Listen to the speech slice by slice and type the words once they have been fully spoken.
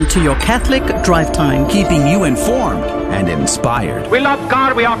to your Catholic Drive Time, keeping you informed and inspired. We love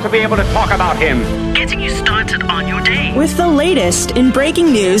God, we ought to be able to talk about Him. Getting you started on your day. With the latest in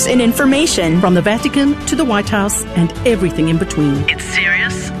breaking news and information. From the Vatican to the White House and everything in between. It's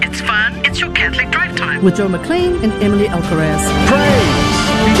serious, it's fun, it's your Catholic Drive Time. With Joe McClain and Emily Alcaraz.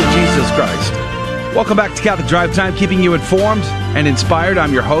 Praise be to Jesus Christ. Welcome back to Catholic Drive Time, keeping you informed and inspired.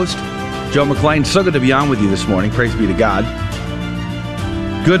 I'm your host, Joe McClain. So good to be on with you this morning. Praise be to God.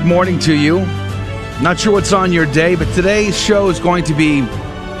 Good morning to you. Not sure what's on your day, but today's show is going to be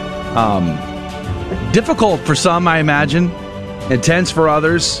difficult for some, I imagine, intense for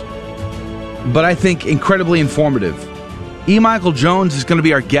others, but I think incredibly informative. E. Michael Jones is going to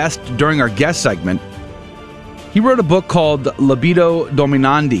be our guest during our guest segment. He wrote a book called Libido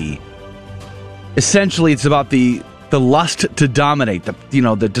Dominandi. Essentially, it's about the lust to dominate,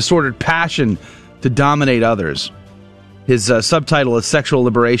 the disordered passion to dominate others. His subtitle is Sexual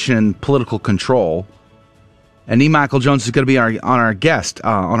Liberation and Political Control. And E. Michael Jones is going to be on our guest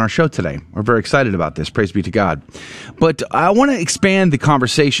on our show today. We're very excited about this. Praise be to God. But I want to expand the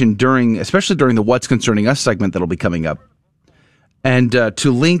conversation especially during the What's Concerning Us segment that'll be coming up, and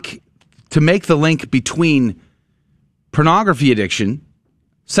to make the link between pornography addiction,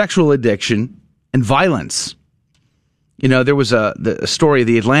 sexual addiction, and violence. You know, there was the story of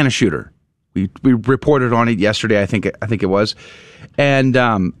the Atlanta shooter. We reported on it yesterday, I think it was. And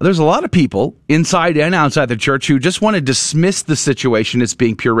there's a lot of people inside and outside the church who just want to dismiss the situation as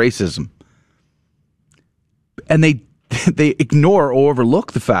being pure racism. And they ignore or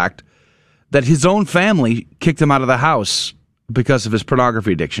overlook the fact that his own family kicked him out of the house because of his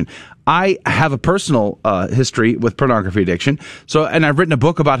pornography addiction. I have a personal history with pornography addiction, and I've written a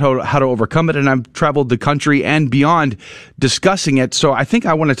book about how to overcome it, and I've traveled the country and beyond discussing it. So I think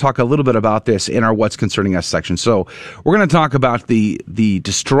I want to talk a little bit about this in our What's Concerning Us section. So we're going to talk about the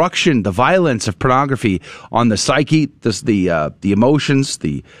destruction, the violence of pornography on the psyche, the emotions,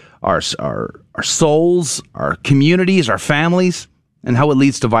 our souls, our communities, our families, and how it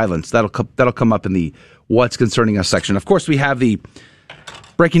leads to violence. That'll come up in the What's Concerning Us section. Of course, we have the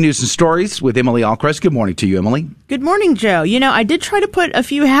breaking news and stories with Emily Alcaraz. Good morning to you, Emily. Good morning, Joe. You know, I did try to put a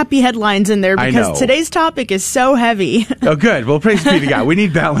few happy headlines in there because today's topic is so heavy. Oh, good. Well, praise be to God. We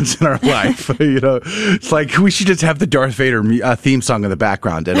need balance in our life. You know, it's like we should just have the Darth Vader theme song in the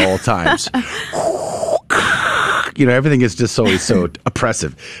background at all times. You know, everything is just always so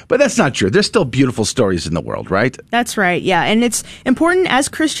oppressive. But that's not true. There's still beautiful stories in the world, right? That's right, yeah. And it's important as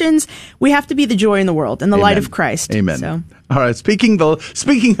Christians, we have to be the joy in the world and the light of Christ. Amen. So. All right, speaking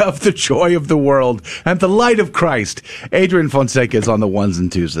of the joy of the world and the light of Christ, Adrian Fonseca is on the ones and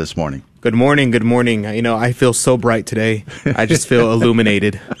twos this morning. Good morning, good morning. You know, I feel so bright today. I just feel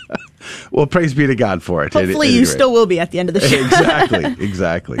illuminated. Well, praise be to God for it. Hopefully you still will be at the end of the show.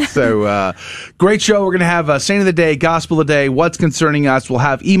 Exactly. So, great show. We're going to have Saint of the Day, Gospel of the Day, What's Concerning Us. We'll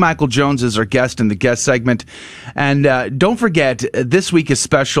have E. Michael Jones as our guest in the guest segment. And don't forget, this week is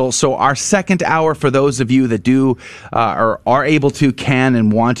special. So our second hour, for those of you that do or are able to, can,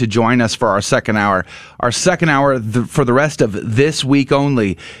 and want to join us for our second hour. Our second hour for the rest of this week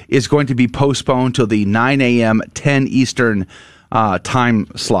only is going to be postponed till the 9 a.m., 10 Eastern time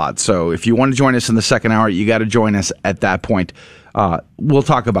slot. So if you want to join us in the second hour, you got to join us at that point. We'll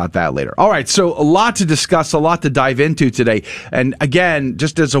talk about that later. All right, so a lot to discuss, a lot to dive into today. And again,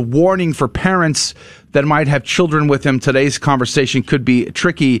 just as a warning for parents that might have children with them, today's conversation could be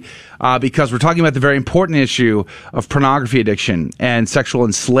tricky because we're talking about the very important issue of pornography addiction and sexual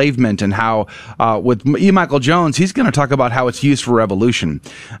enslavement, and how with E. Michael Jones, he's going to talk about how it's used for revolution.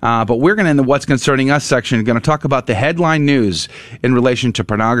 But we're going to, in the What's Concerning Us section, going to talk about the headline news in relation to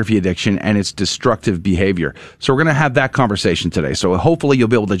pornography addiction and its destructive behavior. So we're going to have that conversation today. So hopefully you'll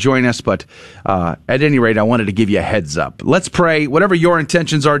be able to join us, but at any rate, I wanted to give you a heads up. Let's pray. Whatever your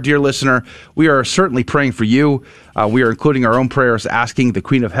intentions are, dear listener, we are certainly praying for you. We are including our own prayers, asking the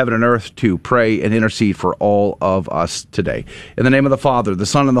Queen of Heaven and Earth to pray and intercede for all of us today. In the name of the Father, the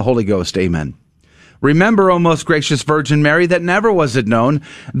Son, and the Holy Ghost, amen. Remember, O most gracious Virgin Mary, that never was it known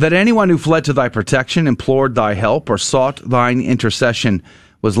that anyone who fled to thy protection, implored thy help, or sought thine intercession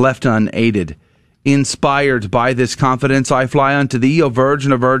was left unaided. Inspired by this confidence, I fly unto thee, O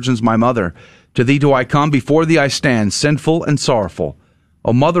Virgin of Virgins, my mother. To thee do I come, before thee I stand, sinful and sorrowful.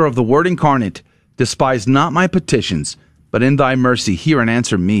 O Mother of the Word incarnate, despise not my petitions, but in thy mercy hear and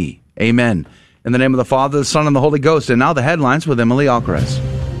answer me. Amen. In the name of the Father, the Son, and the Holy Ghost. And now the headlines with Emily Alcaraz.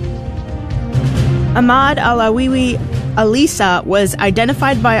 Ahmad Alawiwi Alisa was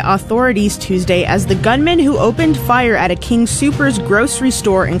identified by authorities Tuesday as the gunman who opened fire at a King Soopers grocery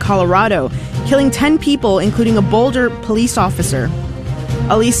store in Colorado, killing 10 people, including a Boulder police officer.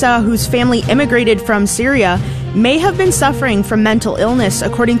 Alisa, whose family immigrated from Syria, may have been suffering from mental illness,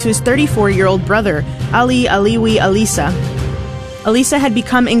 according to his 34-year-old brother, Ali Aliwi Alisa. Alisa had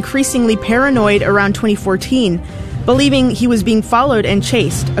become increasingly paranoid around 2014, believing he was being followed and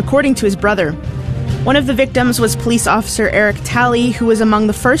chased, according to his brother. One of the victims was police officer Eric Talley, who was among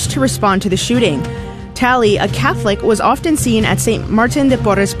the first to respond to the shooting. Talley, a Catholic, was often seen at St. Martin de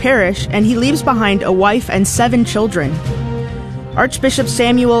Porres Parish, and he leaves behind a wife and 7 children. Archbishop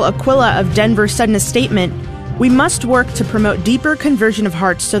Samuel Aquila of Denver said in a statement, "We must work to promote deeper conversion of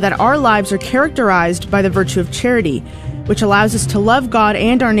hearts so that our lives are characterized by the virtue of charity, which allows us to love God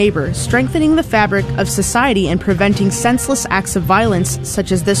and our neighbor, strengthening the fabric of society and preventing senseless acts of violence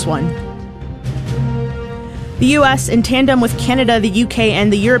such as this one." The U.S., in tandem with Canada, the U.K.,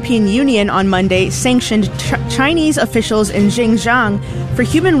 and the European Union on Monday, sanctioned Chinese officials in Xinjiang for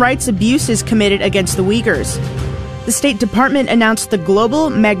human rights abuses committed against the Uyghurs. The State Department announced the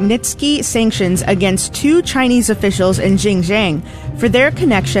global Magnitsky sanctions against 2 Chinese officials in Xinjiang for their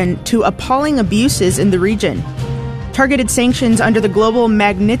connection to appalling abuses in the region. Targeted sanctions under the Global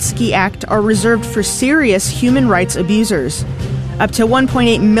Magnitsky Act are reserved for serious human rights abusers. Up to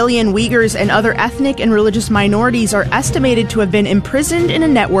 1.8 million Uyghurs and other ethnic and religious minorities are estimated to have been imprisoned in a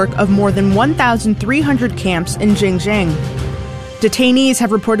network of more than 1,300 camps in Xinjiang. Detainees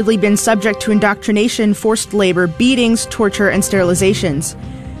have reportedly been subject to indoctrination, forced labor, beatings, torture, and sterilizations.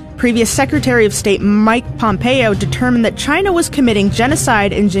 Previous Secretary of State Mike Pompeo determined that China was committing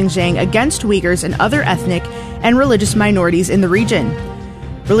genocide in Xinjiang against Uyghurs and other ethnic and religious minorities in the region.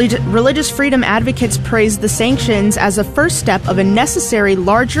 Religious freedom advocates praised the sanctions as a first step of a necessary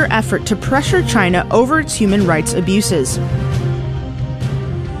larger effort to pressure China over its human rights abuses.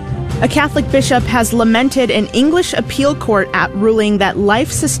 A Catholic bishop has lamented an English appeal court ruling that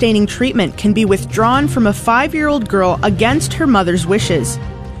life-sustaining treatment can be withdrawn from a 5-year-old girl against her mother's wishes.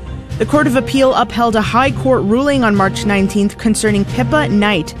 The Court of Appeal upheld a high court ruling on March 19th concerning Pippa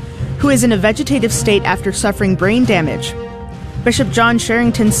Knight, who is in a vegetative state after suffering brain damage. Bishop John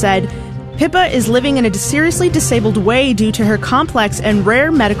Sherrington said, "Pippa is living in a seriously disabled way due to her complex and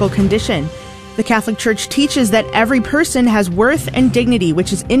rare medical condition. The Catholic Church teaches that every person has worth and dignity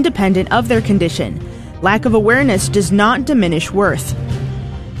which is independent of their condition. Lack of awareness does not diminish worth."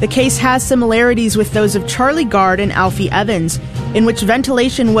 The case has similarities with those of Charlie Gard and Alfie Evans, in which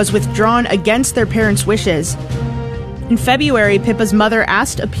ventilation was withdrawn against their parents' wishes. In February, Pippa's mother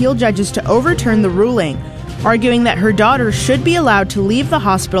asked appeal judges to overturn the ruling, arguing that her daughter should be allowed to leave the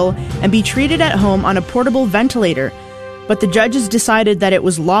hospital and be treated at home on a portable ventilator. But the judges decided that it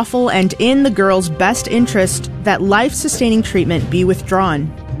was lawful and in the girl's best interest that life-sustaining treatment be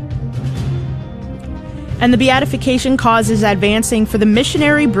withdrawn. And the beatification cause is advancing for the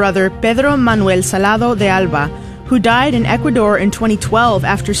missionary brother Pedro Manuel Salado de Alba, who died in Ecuador in 2012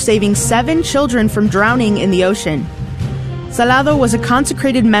 after saving 7 children from drowning in the ocean. Salado was a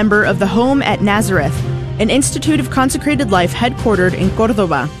consecrated member of the Home at Nazareth, an institute of consecrated life headquartered in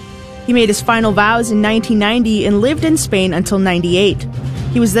Córdoba. He made his final vows in 1990 and lived in Spain until 98.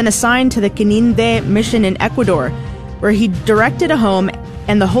 He was then assigned to the Quininde mission in Ecuador, where he directed a home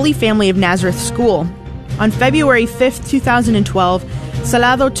and the Holy Family of Nazareth school. On February 5, 2012,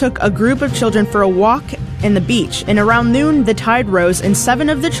 Salado took a group of children for a walk in the beach, and around noon the tide rose and 7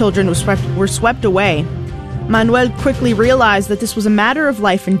 of the children were swept away. Manuel quickly realized that this was a matter of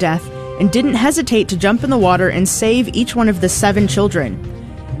life and death, and didn't hesitate to jump in the water and save each one of the 7 children.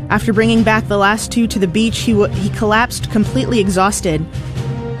 After bringing back the last 2 to the beach, he collapsed completely exhausted.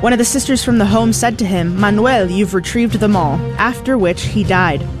 One of the sisters from the home said to him, "Manuel, you've retrieved them all," after which he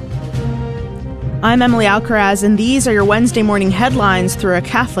died. I'm Emily Alcaraz, and these are your Wednesday morning headlines through a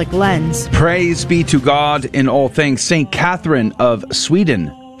Catholic lens. Praise be to God in all things. St. Catherine of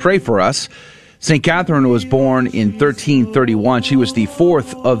Sweden, pray for us. St. Catherine was born in 1331. She was the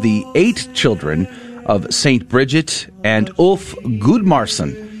 4th of the 8 children of St. Bridget and Ulf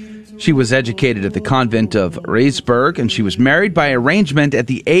Gudmarsson. She was educated at the convent of Reisberg, and she was married by arrangement at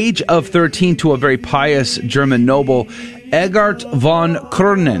the age of 13 to a very pious German noble, Egart von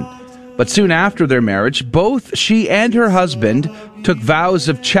Krönen. But soon after their marriage, both she and her husband took vows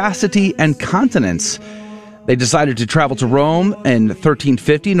of chastity and continence. They decided to travel to Rome in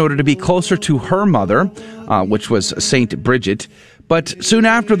 1350 in order to be closer to her mother, which was St. Bridget. But soon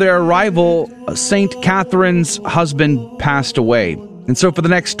after their arrival, St. Catherine's husband passed away. And so for the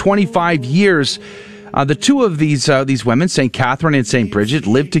next 25 years, the two of these women, St. Catherine and St. Bridget,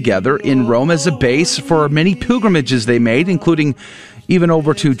 lived together in Rome as a base for many pilgrimages they made, including even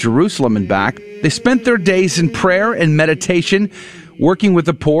over to Jerusalem and back. They spent their days in prayer and meditation, working with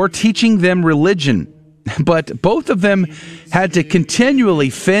the poor, teaching them religion. But both of them had to continually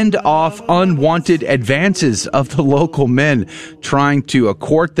fend off unwanted advances of the local men trying to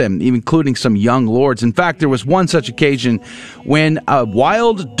court them, including some young lords. In fact, there was one such occasion when a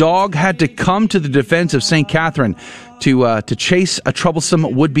wild dog had to come to the defense of St. Catherine to chase a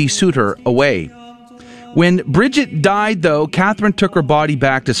troublesome would-be suitor away. When Bridget died, though, Catherine took her body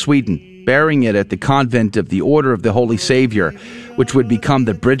back to Sweden, burying it at the convent of the Order of the Holy Savior, which would become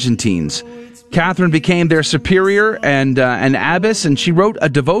the Bridgentines. Catherine became their superior and an abbess, and she wrote a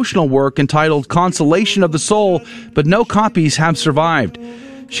devotional work entitled Consolation of the Soul, but no copies have survived.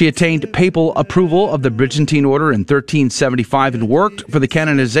 She attained papal approval of the Bridgentine order in 1375 and worked for the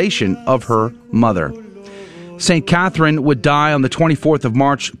canonization of her mother. St. Catherine would die on the 24th of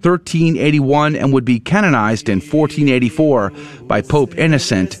March, 1381, and would be canonized in 1484 by Pope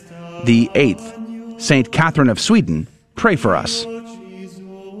Innocent VIII. St. Catherine of Sweden, pray for us.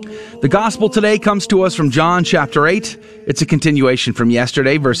 The gospel today comes to us from John chapter 8. It's a continuation from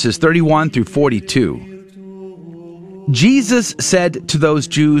yesterday, verses 31 through 42. Jesus said to those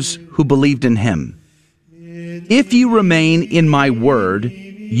Jews who believed in him, "If you remain in my word,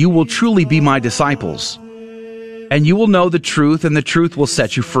 you will truly be my disciples, and you will know the truth, and the truth will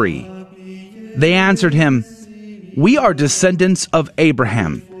set you free." They answered him, "We are descendants of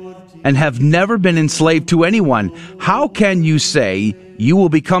Abraham, and have never been enslaved to anyone. How can you say you will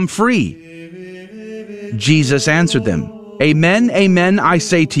become free?" Jesus answered them, "Amen, amen, I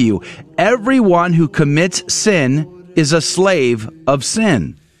say to you, everyone who commits sin is a slave of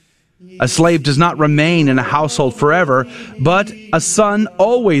sin. A slave does not remain in a household forever, but a son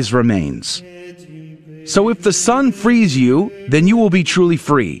always remains. So if the Son frees you, then you will be truly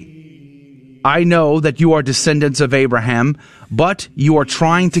free. I know that you are descendants of Abraham, but you are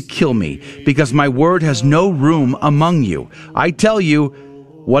trying to kill me, because my word has no room among you. I tell you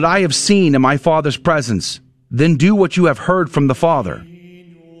what I have seen in my Father's presence. Then do what you have heard from the Father."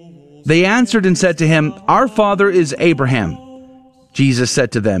 They answered and said to him, "Our father is Abraham." Jesus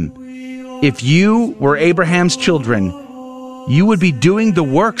said to them, "If you were Abraham's children, you would be doing the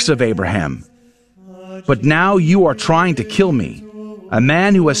works of Abraham. But now you are trying to kill me, a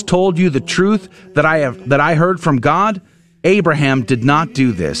man who has told you the truth that I heard from God. Abraham did not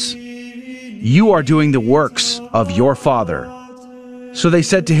do this. You are doing the works of your father." So they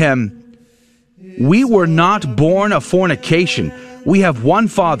said to him, "We were not born of fornication. We have one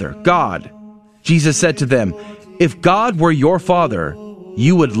Father, God." Jesus said to them, "If God were your Father,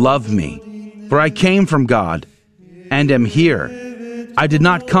 you would love me, for I came from God and am here. I did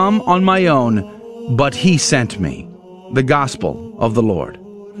not come on my own, but he sent me." The Gospel of the Lord.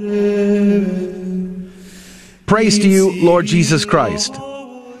 Praise to you, Lord Jesus Christ.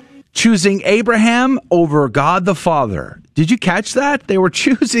 Choosing Abraham over God the Father. Did you catch that? They were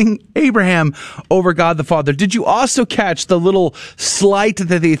choosing Abraham over God the Father. Did you also catch the little slight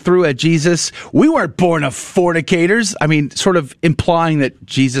that they threw at Jesus? We weren't born of fornicators. I mean, sort of implying that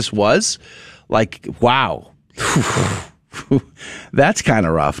Jesus was. Like, wow. That's kind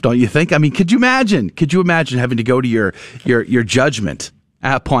of rough, don't you think? I mean, could you imagine having to go to your judgment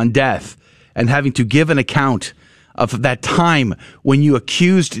upon death and having to give an account of that time when you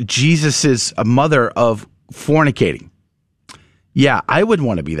accused Jesus's mother of fornicating? Yeah, I would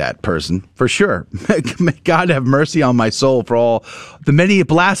want to be that person, for sure. May God have mercy on my soul for all the many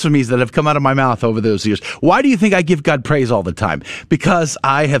blasphemies that have come out of my mouth over those years. Why do you think I give God praise all the time? Because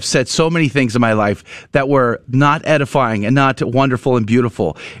I have said so many things in my life that were not edifying and not wonderful and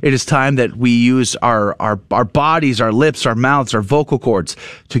beautiful. It is time that we use our bodies, our lips, our mouths, our vocal cords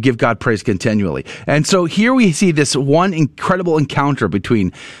to give God praise continually. And so here we see this one incredible encounter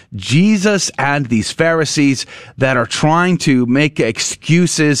between Jesus and these Pharisees that are trying to make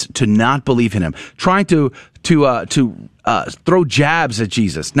excuses to not believe in him, trying to throw jabs at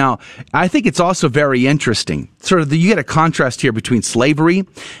Jesus. Now, I think it's also very interesting. Sort of, you get a contrast here between slavery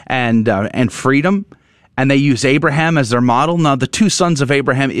and freedom, and they use Abraham as their model. Now, the two sons of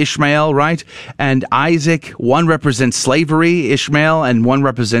Abraham, Ishmael, right, and Isaac, one represents slavery, Ishmael, and one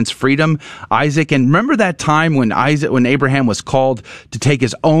represents freedom, Isaac. And remember that time when Abraham was called to take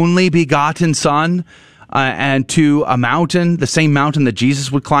his only begotten son and to a mountain, the same mountain that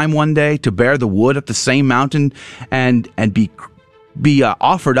Jesus would climb one day, to bear the wood up the same mountain and be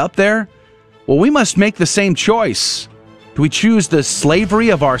offered up there? Well, we must make the same choice. Do we choose the slavery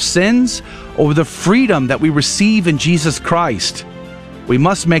of our sins or the freedom that we receive in Jesus Christ? We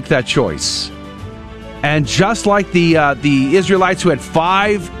must make that choice. And just like the Israelites who had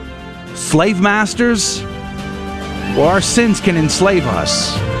 5 slave masters, well, our sins can enslave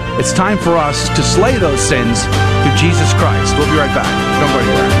us. It's time for us to slay those sins through Jesus Christ. We'll be right back. Don't go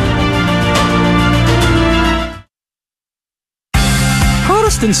anywhere.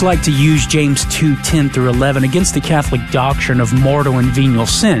 Protestants like to use James 2:10 through 11 against the Catholic doctrine of mortal and venial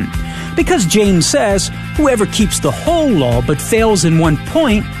sin, because James says, whoever keeps the whole law but fails in one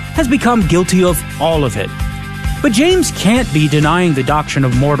point has become guilty of all of it. But James can't be denying the doctrine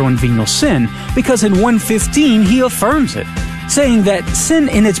of mortal and venial sin, because in 1:15 he affirms it, saying that sin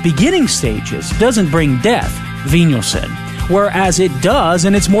in its beginning stages doesn't bring death, venial sin, whereas it does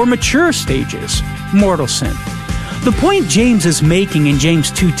in its more mature stages, mortal sin. The point James is making in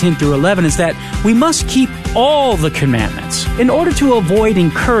James 2:10 through 11 is that we must keep all the commandments in order to avoid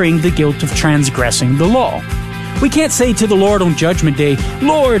incurring the guilt of transgressing the law. We can't say to the Lord on Judgment Day,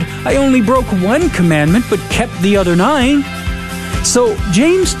 Lord, I only broke one commandment but kept the other 9. So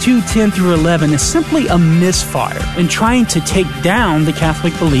James 2:10 through 11 is simply a misfire in trying to take down the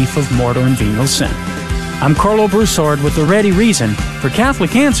Catholic belief of mortal and venial sin. I'm Carlo Broussard with the ready reason for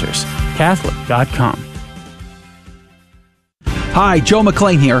Catholic Answers, Catholic.com. Hi, Joe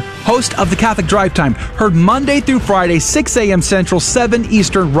McClain here, host of the Catholic Drive Time, heard Monday through Friday, 6 a.m. Central, 7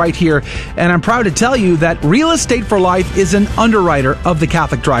 Eastern, right here. And I'm proud to tell you that Real Estate for Life is an underwriter of the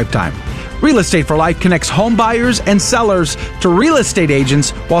Catholic Drive Time. Real Estate for Life connects home buyers and sellers to real estate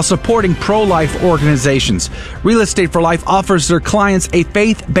agents while supporting pro-life organizations. Real Estate for Life offers their clients a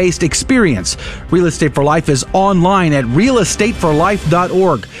faith-based experience. Real Estate for Life is online at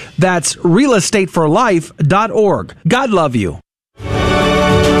realestateforlife.org. That's realestateforlife.org. God love you.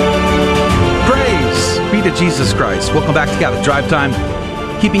 Praise be to Jesus Christ. Welcome back to Catholic Drive Time.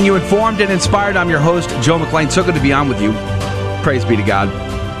 Keeping you informed and inspired, I'm your host, Joe McClain. So good to be on with you. Praise be to God.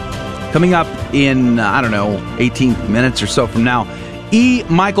 Coming up in, 18 minutes or so from now, E.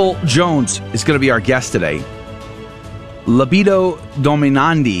 Michael Jones is going to be our guest today. Libido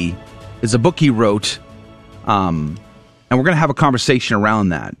Dominandi is a book he wrote, and we're going to have a conversation around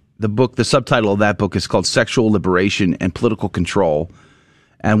that. The subtitle of that book is called Sexual Liberation and Political Control.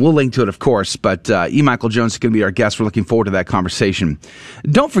 And we'll link to it, of course, but E. Michael Jones is going to be our guest. We're looking forward to that conversation.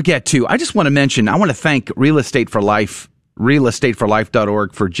 Don't forget, too, I want to thank Real Estate for Life,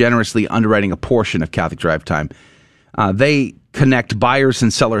 realestateforlife.org, for generously underwriting a portion of Catholic Drive Time. They connect buyers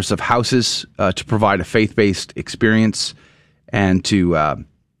and sellers of houses to provide a faith-based experience and to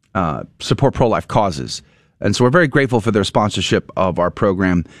support pro-life causes. And so we're very grateful for their sponsorship of our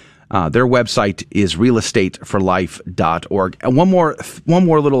program. Their website is realestateforlife.org. And one more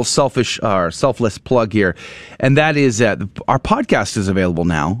little selfless plug here, and that is that our podcast is available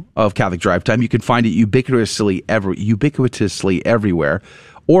now of Catholic Drive Time. You can find it ubiquitously everywhere,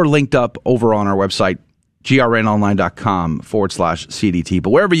 or linked up over on our website, grnonline.com/CDT.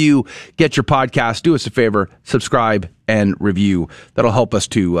 But wherever you get your podcast, do us a favor, subscribe and review. That'll help us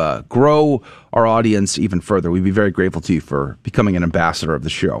to grow our audience even further. We'd be very grateful to you for becoming an ambassador of the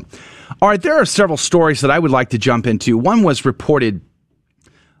show. All right, there are several stories that I would like to jump into. One was reported,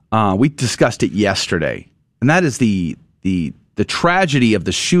 we discussed it yesterday, and that is the tragedy of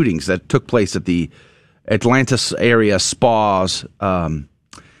the shootings that took place at the Atlanta area spas. And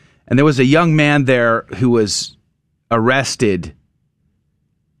there was a young man there who was arrested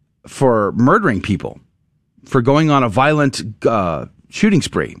for murdering people, for going on a violent shooting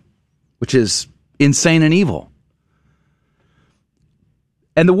spree, which is insane and evil.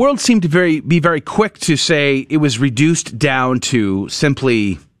 And the world seemed to be very quick to say it was reduced down to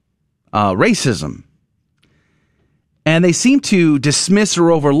simply racism. And they seem to dismiss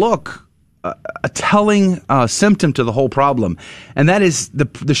or overlook a telling symptom to the whole problem, and that is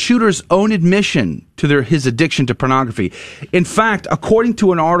the shooter's own admission to his addiction to pornography. In fact, according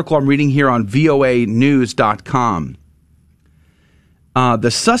to an article I'm reading here on voanews.com,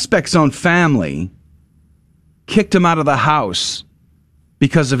 the suspect's own family kicked him out of the house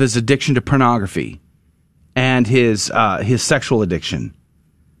because of his addiction to pornography and his sexual addiction.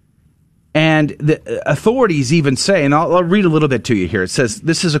 And the authorities even say, and I'll read a little bit to you here. It says,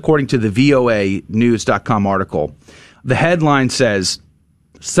 this is according to the voanews.com article. The headline says,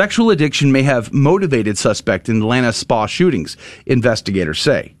 sexual addiction may have motivated suspect in Atlanta spa shootings, investigators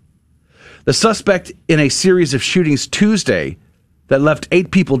say. The suspect in a series of shootings Tuesday that left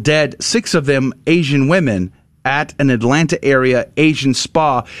 8 people dead, 6 of them Asian women, at an Atlanta area Asian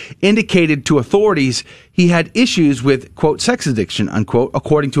spa, indicated to authorities he had issues with, quote, sex addiction, unquote,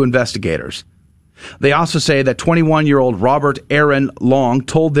 according to investigators. They also say that 21-year-old Robert Aaron Long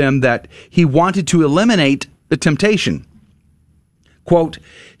told them that he wanted to eliminate the temptation. Quote,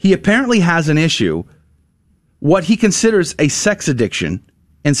 he apparently has an issue, what he considers a sex addiction,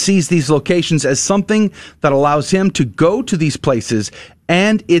 and sees these locations as something that allows him to go to these places,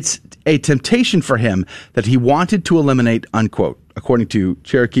 and it's a temptation for him that he wanted to eliminate, unquote, according to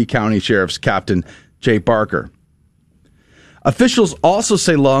Cherokee County Sheriff's Captain Jay Barker. Officials also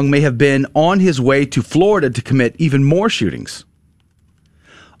say Long may have been on his way to Florida to commit even more shootings.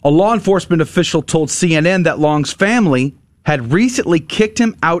 A law enforcement official told CNN that Long's family had recently kicked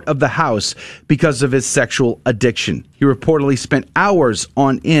him out of the house because of his sexual addiction. He reportedly spent hours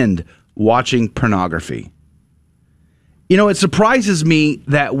on end watching pornography. You know, it surprises me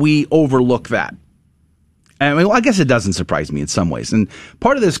that we overlook that. I mean, well, I guess it doesn't surprise me in some ways. And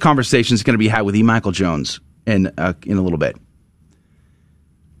part of this conversation is going to be had with E. Michael Jones in a little bit.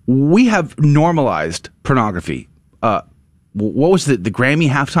 We have normalized pornography. What was the Grammy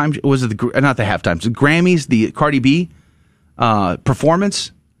halftime? Was it not the halftime? The Grammys, the Cardi B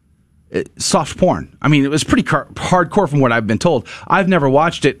performance, soft porn. I mean, it was pretty hardcore from what I've been told. I've never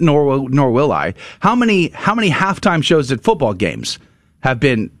watched it, nor will I. How many halftime shows at football games have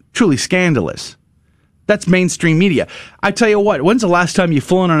been truly scandalous? That's mainstream media. I tell you what, when's the last time you've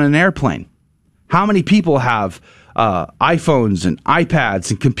flown on an airplane? How many people have iPhones and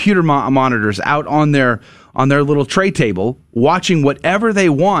iPads and computer monitors out on their little tray table watching whatever they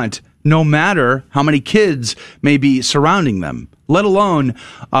want, no matter how many kids may be surrounding them, let alone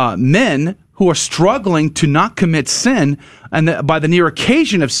men who are struggling to not commit sin, and by the near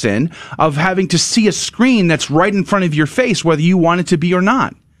occasion of sin, of having to see a screen that's right in front of your face, whether you want it to be or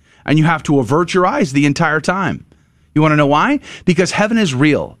not. And you have to avert your eyes the entire time. You want to know why? Because heaven is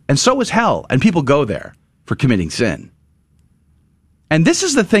real, and so is hell, and people go there for committing sin. And this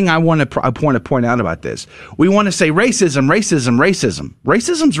is the thing I want to point out about this. We want to say racism.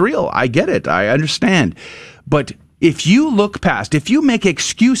 Racism's real. I get it. I understand. But if you look past, if you make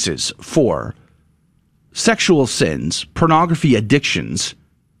excuses for sexual sins, pornography addictions,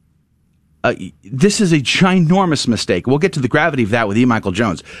 this is a ginormous mistake. We'll get to the gravity of that with E. Michael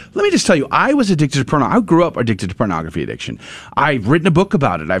Jones. Let me just tell you, I was addicted to pornography. I grew up addicted to pornography addiction. I've written a book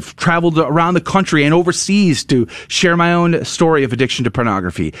about it. I've traveled around the country and overseas to share my own story of addiction to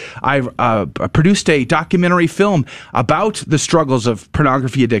pornography. I've produced a documentary film about the struggles of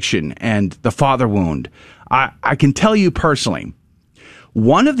pornography addiction and the father wound. I can tell you personally,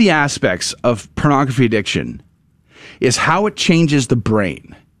 one of the aspects of pornography addiction is how it changes the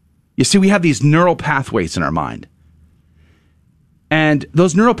brain. You see, we have these neural pathways in our mind. And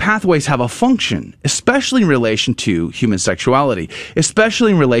those neural pathways have a function, especially in relation to human sexuality,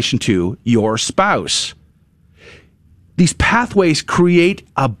 especially in relation to your spouse. These pathways create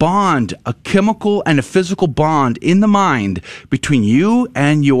a bond, a chemical and a physical bond in the mind between you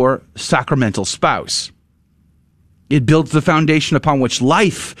and your sacramental spouse. It builds the foundation upon which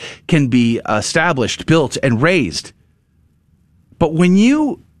life can be established, built, and raised. But when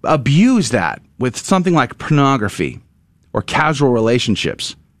you abuse that with something like pornography or casual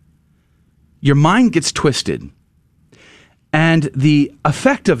relationships, your mind gets twisted. And the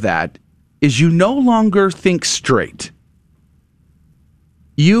effect of that is you no longer think straight.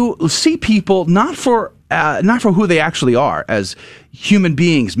 You see people not for who they actually are, as human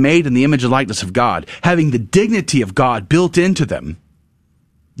beings made in the image and likeness of God, having the dignity of God built into them.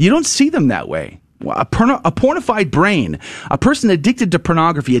 You don't see them that way. A pornified brain, a person addicted to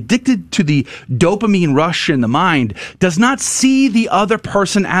pornography, addicted to the dopamine rush in the mind, does not see the other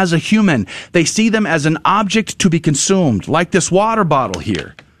person as a human. They see them as an object to be consumed, like this water bottle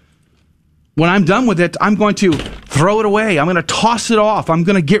here. When I'm done with it, I'm going to throw it away. I'm going to toss it off. I'm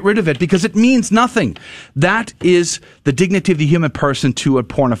going to get rid of it because it means nothing. That is the dignity of the human person to a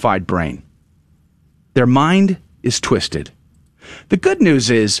pornified brain. Their mind is twisted. The good news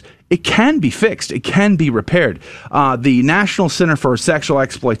is it can be fixed. It can be repaired. The National Center for Sexual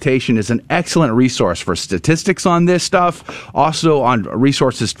Exploitation is an excellent resource for statistics on this stuff, also on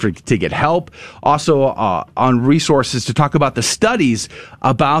resources to get help, also on resources to talk about the studies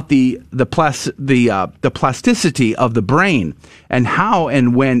about the plasticity of the brain and how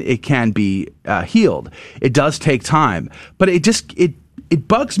and when it can be healed. It does take time, but it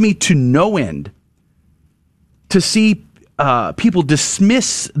bugs me to no end to see people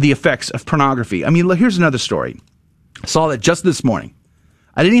dismiss the effects of pornography. I mean, look, here's another story. I saw that just this morning.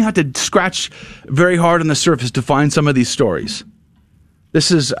 I didn't even have to scratch very hard on the surface to find some of these stories. This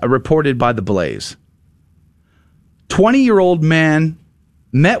is reported by The Blaze. 20-year-old man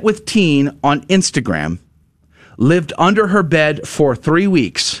met with teen on Instagram, lived under her bed for 3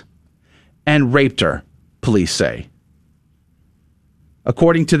 weeks, and raped her, police say.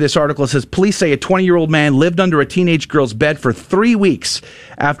 According to this article, it says, police say a 20-year-old man lived under a teenage girl's bed for 3 weeks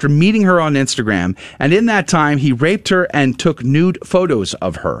after meeting her on Instagram, and in that time, he raped her and took nude photos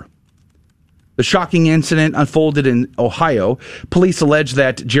of her. The shocking incident unfolded in Ohio. Police allege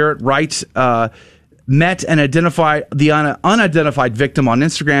that Jarrett Wright met and identified the unidentified victim on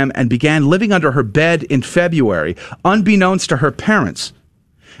Instagram and began living under her bed in February, unbeknownst to her parents.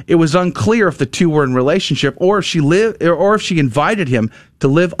 It was unclear if the two were in relationship or if she invited him to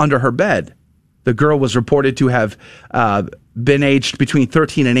live under her bed. The girl was reported to have been aged between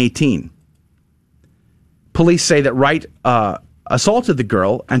 13 and 18. Police say that Wright assaulted the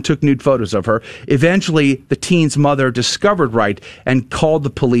girl and took nude photos of her. Eventually, the teen's mother discovered Wright and called the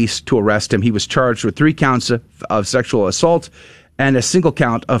police to arrest him. He was charged with 3 counts of sexual assault and a single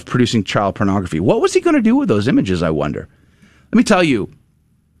count of producing child pornography. What was he going to do with those images, I wonder? Let me tell you,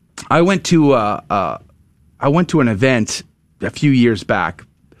 I went to an event a few years back,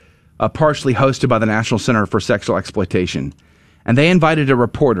 partially hosted by the National Center for Sexual Exploitation, and they invited a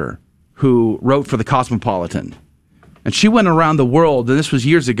reporter who wrote for the Cosmopolitan. And she went around the world, and this was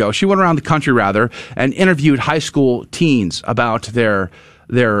years ago. She went around the country, rather, and interviewed high school teens about their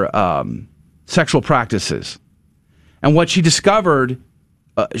sexual practices. And what she discovered,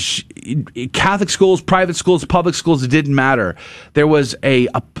 Catholic schools, private schools, public schools, it didn't matter. There was a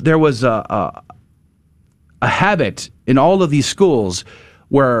habit in all of these schools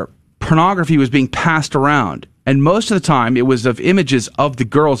where pornography was being passed around. And most of the time, it was of images of the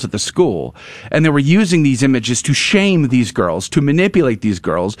girls at the school. And they were using these images to shame these girls, to manipulate these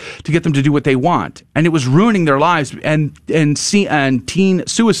girls, to get them to do what they want. And it was ruining their lives. And teen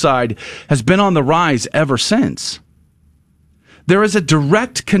suicide has been on the rise ever since. There is a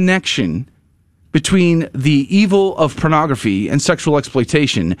direct connection between the evil of pornography and sexual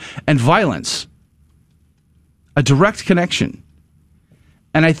exploitation and violence. A direct connection.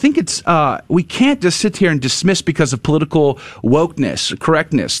 And I think it's we can't just sit here and dismiss because of political wokeness,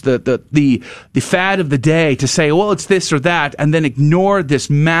 correctness, the fad of the day to say, well, it's this or that, and then ignore this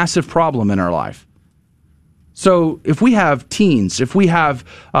massive problem in our life. So if we have teens, if we have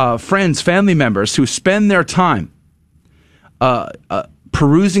friends, family members who spend their time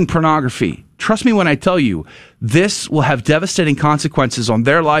perusing pornography, trust me when I tell you, this will have devastating consequences on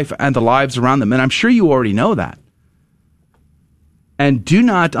their life and the lives around them. And I'm sure you already know that. And do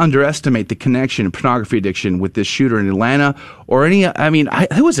not underestimate the connection of pornography addiction with this shooter in Atlanta or any,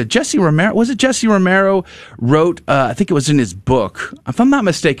 who was it? Jesse Romero? Was it Jesse Romero wrote, I think it was in his book. If I'm not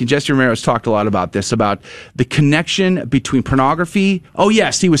mistaken, Jesse Romero's talked a lot about this, about the connection between pornography. Oh,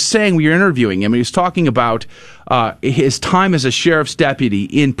 yes, he was saying, we were interviewing him, he was talking about his time as a sheriff's deputy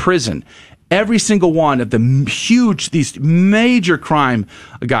in prison. Every single one of these major crime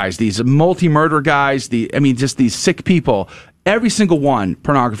guys, these multi-murder guys, just these sick people, every single one,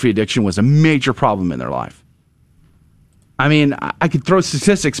 pornography addiction was a major problem in their life. I mean, I could throw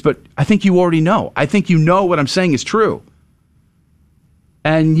statistics, but I think you already know. I think you know what I'm saying is true.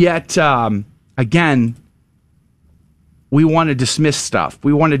 And yet, again, we want to dismiss stuff.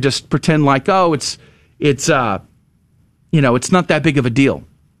 We want to just pretend like, oh, it's not that big of a deal.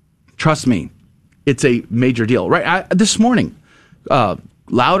 Trust me, it's a major deal. Right? This morning,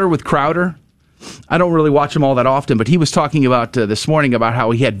 Louder with Crowder, I don't really watch him all that often, but he was talking about this morning about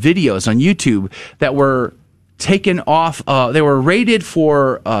how he had videos on YouTube that were taken off. They were rated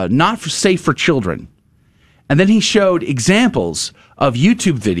for not safe for children. And then he showed examples of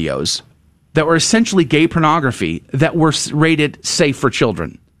YouTube videos that were essentially gay pornography that were rated safe for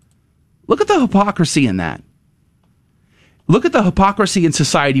children. Look at the hypocrisy in that. Look at the hypocrisy in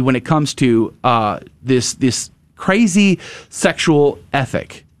society when it comes to this crazy sexual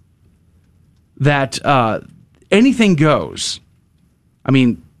ethic. That anything goes. I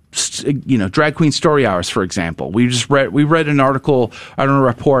mean, Drag Queen Story Hours, for example. We read an article, a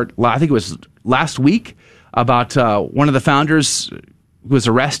report, I think it was last week, about one of the founders who was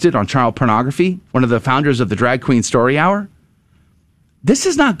arrested on child pornography, one of the founders of the Drag Queen Story Hour. This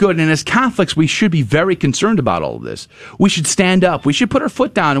is not good, and as Catholics, we should be very concerned about all of this. We should stand up. We should put our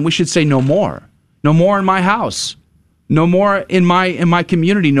foot down, and we should say no more. No more in my house. No more in my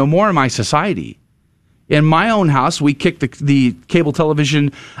community. No more in my society. In my own house, we kicked the cable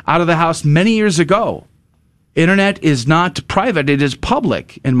television out of the house many years ago. Internet is not private; it is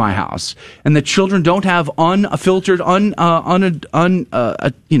public in my house, and the children don't have unfiltered, they don't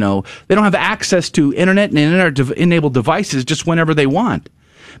have access to internet and internet-enabled devices just whenever they want.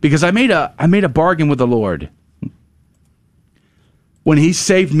 Because I made a bargain with the Lord when He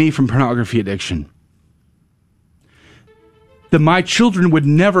saved me from pornography addiction, that my children would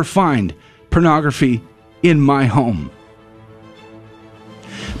never find pornography in my home.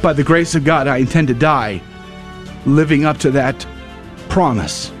 By the grace of God, I intend to die living up to that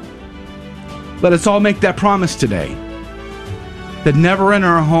promise. Let us all make that promise today, that never in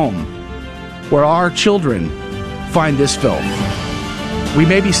our home where our children find this filth. We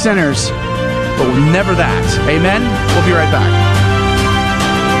may be sinners, but never that. Amen? We'll be right back.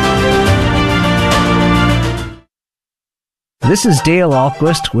 This is Dale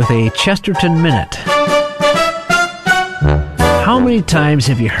Ahlquist with a Chesterton Minute. How many times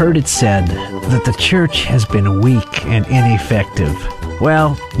have you heard it said that the church has been weak and ineffective?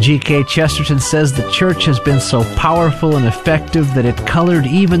 Well, G.K. Chesterton says the church has been so powerful and effective that it colored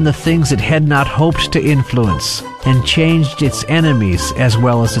even the things it had not hoped to influence, and changed its enemies as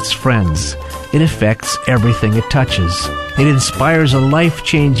well as its friends. It affects everything it touches. It inspires a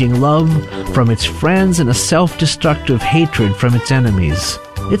life-changing love from its friends and a self-destructive hatred from its enemies.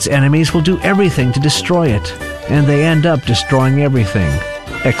 Its enemies will do everything to destroy it, and they end up destroying everything,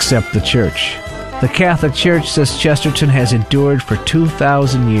 except the church. The Catholic Church, says Chesterton, has endured for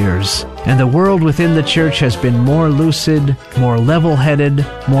 2,000 years, and the world within the church has been more lucid, more level-headed,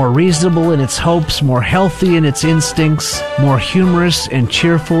 more reasonable in its hopes, more healthy in its instincts, more humorous and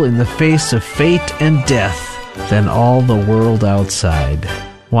cheerful in the face of fate and death than all the world outside.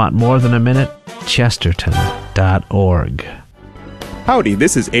 Want more than a minute? Chesterton.org. Howdy,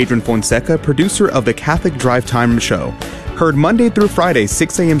 this is Adrian Fonseca, producer of the Catholic Drive Time Show. Heard Monday through Friday,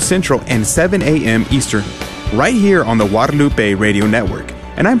 6 a.m. Central and 7 a.m. Eastern, right here on the Guadalupe Radio Network.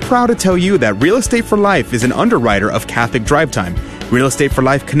 And I'm proud to tell you that Real Estate for Life is an underwriter of Catholic Drive Time. Real Estate for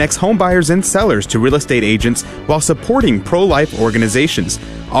Life connects home buyers and sellers to real estate agents while supporting pro-life organizations,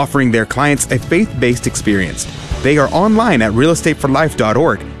 offering their clients a faith-based experience. They are online at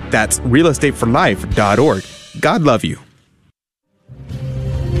realestateforlife.org. That's realestateforlife.org. God love you.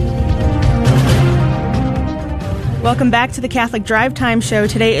 Welcome back to the Catholic Drive Time Show.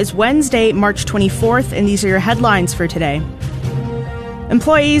 Today is Wednesday, March 24th, and these are your headlines for today.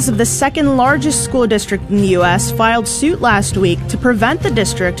 Employees of the second largest school district in the U.S. filed suit last week to prevent the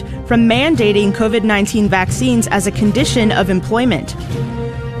district from mandating COVID-19 vaccines as a condition of employment.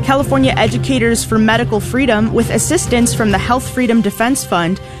 California Educators for Medical Freedom, with assistance from the Health Freedom Defense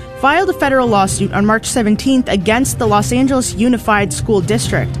Fund, filed a federal lawsuit on March 17th against the Los Angeles Unified School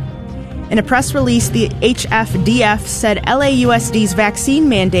District. In a press release, the HFDF said LAUSD's vaccine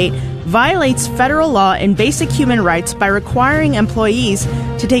mandate violates federal law and basic human rights by requiring employees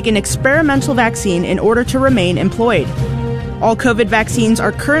to take an experimental vaccine in order to remain employed. All COVID vaccines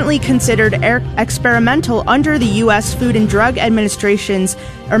are currently considered experimental under the U.S. Food and Drug Administration's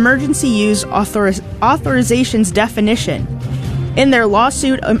emergency use authorizations definition. In their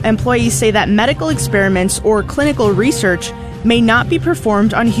lawsuit, employees say that medical experiments or clinical research may not be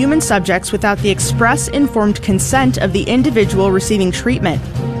performed on human subjects without the express informed consent of the individual receiving treatment.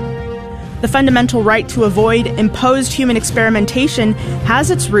 The fundamental right to avoid imposed human experimentation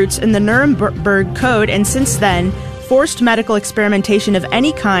has its roots in the Nuremberg Code, and since then, forced medical experimentation of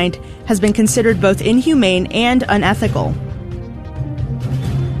any kind has been considered both inhumane and unethical.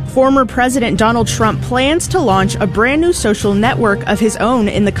 Former President Donald Trump plans to launch a brand new social network of his own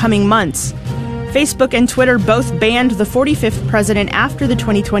in the coming months. Facebook and Twitter both banned the 45th president after the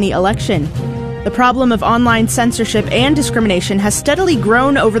 2020 election. The problem of online censorship and discrimination has steadily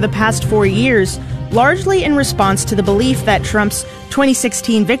grown over the past 4 years, largely in response to the belief that Trump's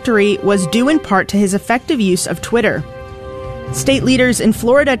 2016 victory was due in part to his effective use of Twitter. State leaders in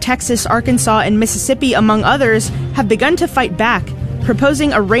Florida, Texas, Arkansas, and Mississippi, among others, have begun to fight back,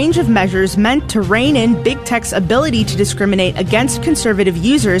 proposing a range of measures meant to rein in big tech's ability to discriminate against conservative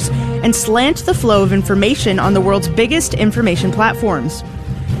users and slant the flow of information on the world's biggest information platforms.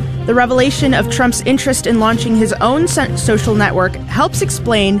 The revelation of Trump's interest in launching his own social network helps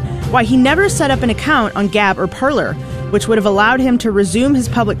explain why he never set up an account on Gab or Parler, which would have allowed him to resume his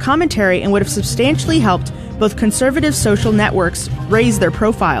public commentary and would have substantially helped both conservative social networks raise their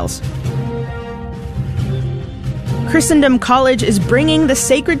profiles. Christendom College is bringing the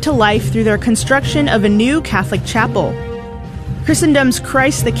sacred to life through their construction of a new Catholic chapel. Christendom's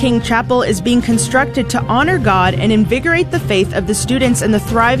Christ the King Chapel is being constructed to honor God and invigorate the faith of the students and the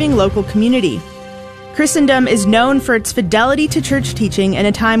thriving local community. Christendom is known for its fidelity to church teaching in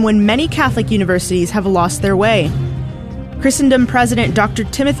a time when many Catholic universities have lost their way. Christendom President Dr.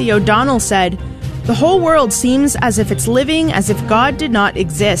 Timothy O'Donnell said, "The whole world seems as if it's living as if God did not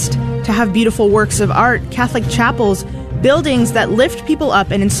exist. To have beautiful works of art, Catholic chapels, buildings that lift people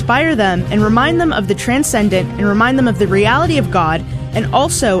up and inspire them and remind them of the transcendent and remind them of the reality of God and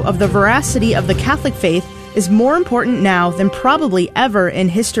also of the veracity of the Catholic faith is more important now than probably ever in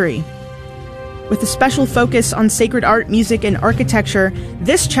history." With a special focus on sacred art, music, and architecture,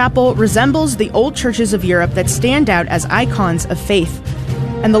 this chapel resembles the old churches of Europe that stand out as icons of faith.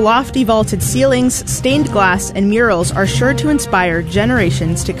 And the lofty vaulted ceilings, stained glass, and murals are sure to inspire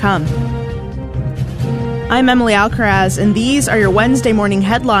generations to come. I'm Emily Alcaraz, and these are your Wednesday morning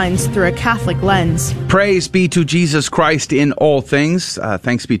headlines through a Catholic lens. Praise be to Jesus Christ in all things.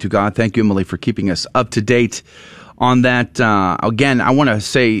 Thanks be to God. Thank you, Emily, for keeping us up to date on that. Again, I want to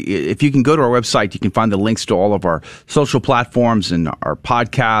say, if you can go to our website, you can find the links to all of our social platforms and our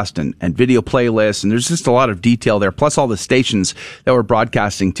podcast and video playlists. And there's just a lot of detail there, plus all the stations that we're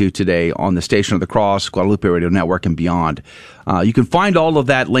broadcasting to today on the Station of the Cross, Guadalupe Radio Network, and beyond. You can find all of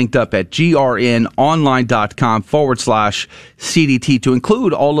that linked up at grnonline.com/CDT, to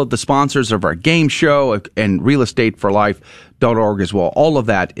include all of the sponsors of our game show and realestateforlife.org as well. All of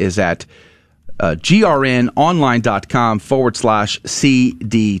that is at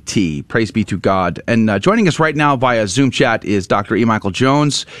grnonline.com/CDT. Praise be to God. And joining us right now via Zoom chat is Dr. E. Michael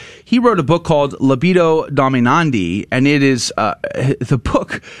Jones. He wrote a book called Libido Dominandi, and it is the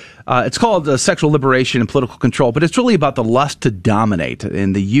book. It's called Sexual Liberation and Political Control, but it's really about the lust to dominate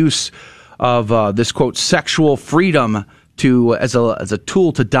and the use of this, quote, sexual freedom as a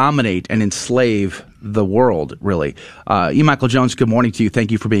tool to dominate and enslave the world, really. E. Michael Jones, good morning to you.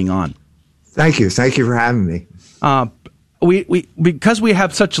 Thank you for being on. Thank you. Thank you for having me. Because we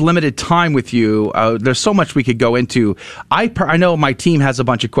have such limited time with you, there's so much we could go into. I know my team has a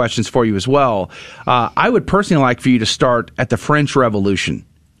bunch of questions for you as well. I would personally like for you to start at the French Revolution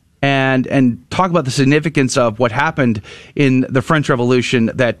and talk about the significance of what happened in the French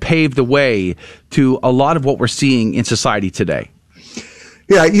Revolution that paved the way to a lot of what we're seeing in society today.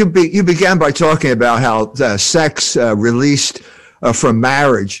 Yeah, you began by talking about how sex released from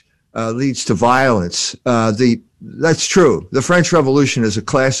marriage leads to violence. That's true. The French Revolution is a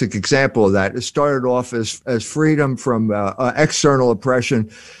classic example of that. It started off as freedom from external oppression,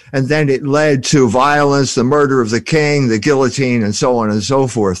 and then it led to violence, the murder of the king, the guillotine, and so on and so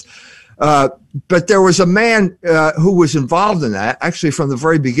forth. But there was a man who was involved in that, actually from the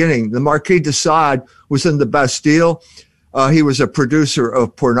very beginning. The Marquis de Sade was in the Bastille. He was a producer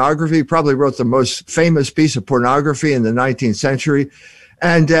of pornography, probably wrote the most famous piece of pornography in the 19th century.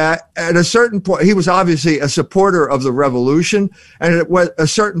 And at a certain point, he was obviously a supporter of the revolution. And at a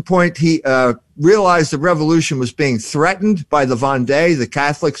certain point, he realized the revolution was being threatened by the Vendée, the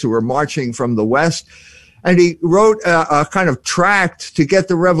Catholics who were marching from the West. And he wrote a kind of tract to get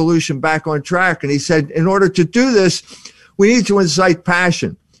the revolution back on track. And he said, in order to do this, we need to incite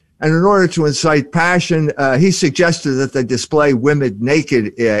passion. And in order to incite passion, he suggested that they display women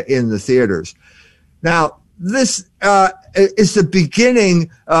naked in the theaters. Now, this is the beginning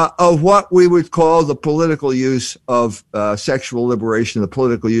of what we would call the political use of sexual liberation, the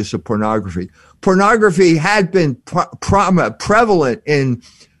political use of pornography. Pornography had been prevalent in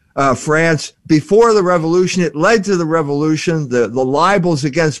France before the revolution. It led to the revolution. The libels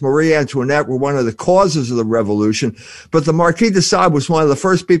against Marie Antoinette were one of the causes of the revolution. But the Marquis de Sade was one of the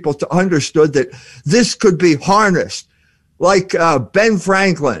first people to understood that this could be harnessed. Like Ben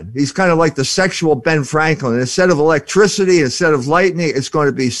Franklin. He's kind of like the sexual Ben Franklin. Instead of electricity, instead of lightning, it's going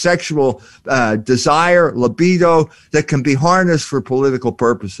to be sexual desire, libido, that can be harnessed for political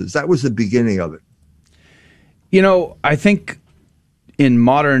purposes. That was the beginning of it. You know, I think in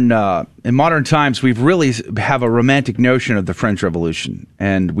modern times, we've really have a romantic notion of the French Revolution.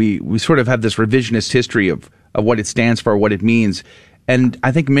 And we sort of have this revisionist history of what it stands for, what it means. And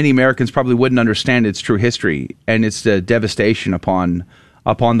I think many Americans probably wouldn't understand its true history and its devastation upon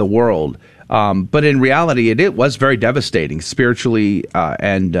the world. But in reality, it was very devastating spiritually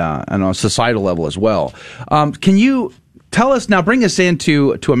and on a societal level as well. Can you tell us now? Bring us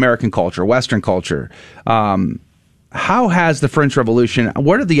into American culture, Western culture. How has the French Revolution?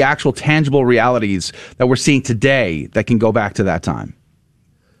 What are the actual tangible realities that we're seeing today that can go back to that time?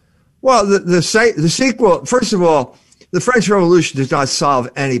 Well, the sequel. First of all, the French Revolution did not solve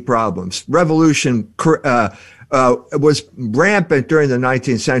any problems. Revolution was rampant during the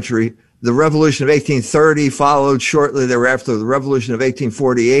 19th century. The Revolution of 1830 followed shortly thereafter. The Revolution of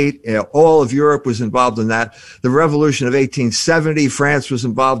 1848, all of Europe was involved in that. The Revolution of 1870, France was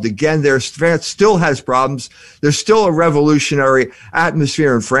involved again. France still has problems. There's still a revolutionary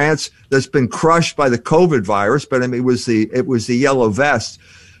atmosphere in France that's been crushed by the COVID virus, but I mean, it was the yellow vests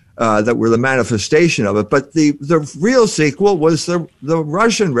that were the manifestation of it. But the real sequel was the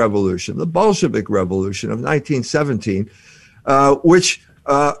Russian Revolution, the Bolshevik Revolution of 1917, which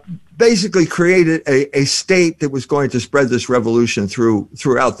basically created a state that was going to spread this revolution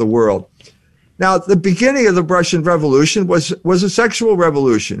throughout the world. Now, the beginning of the Russian Revolution was a sexual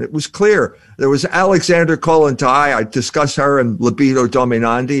revolution. It was clear. There was Alexander Kollontai, I discussed her in Libido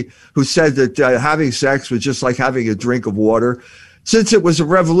Dominandi, who said that having sex was just like having a drink of water. Since it was a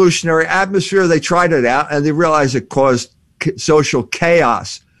revolutionary atmosphere, they tried it out and they realized it caused social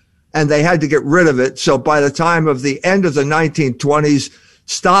chaos. and they had to get rid of it. So by the time of the end of the 1920s,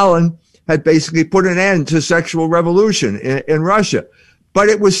 Stalin had basically put an end to sexual revolution in Russia. But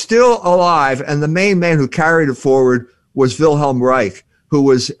it was still alive, and the main man who carried it forward was Wilhelm Reich, who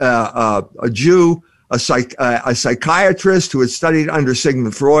was a Jew, a psychiatrist who had studied under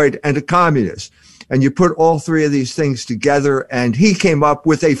Sigmund Freud, and a communist. And you put all three of these things together, and he came up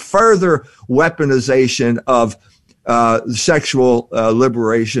with a further weaponization of sexual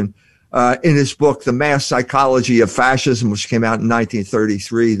liberation in his book, The Mass Psychology of Fascism, which came out in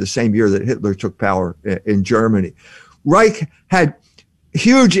 1933, the same year that Hitler took power in Germany. Reich had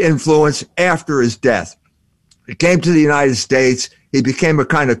huge influence after his death. He came to the United States. He became a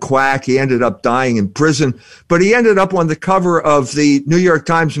kind of quack. He ended up dying in prison, but he ended up on the cover of the New York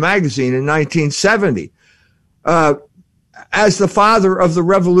Times Magazine in 1970 as the father of the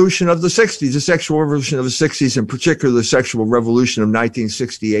revolution of the 60s, the sexual revolution of the 60s, in particular the sexual revolution of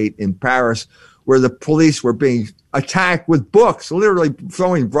 1968 in Paris, where the police were being attacked with books, literally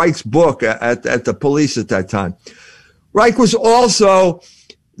throwing Reich's book at the police at that time. Reich was also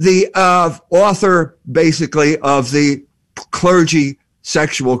the author, basically, of the clergy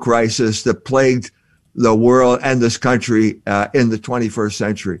sexual crisis that plagued the world and this country in the 21st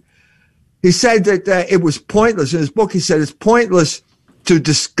century. He said that it was pointless. In his book, he said it's pointless to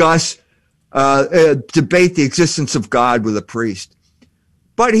discuss, debate the existence of God with a priest.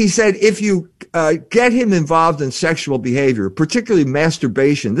 But he said if you get him involved in sexual behavior, particularly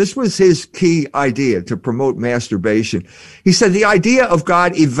masturbation, this was his key idea, to promote masturbation. He said the idea of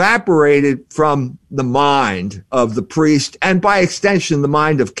God evaporated from the mind of the priest and by extension, the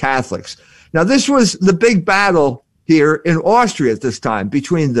mind of Catholics. Now, this was the big battle here in Austria at this time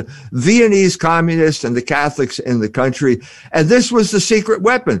between the Viennese communists and the Catholics in the country. And this was the secret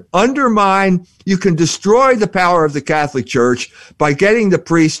weapon. Undermine, you can destroy the power of the Catholic Church by getting the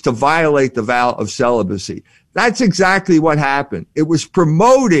priests to violate the vow of celibacy. That's exactly what happened. It was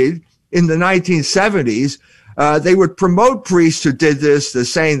promoted in the 1970s. They would promote priests who did this,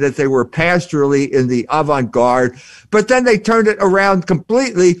 saying that they were pastorally in the avant-garde, but then they turned it around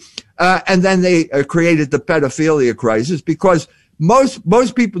completely. And then they created the pedophilia crisis, because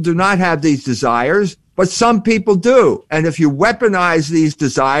most people do not have these desires, but some people do. And if you weaponize these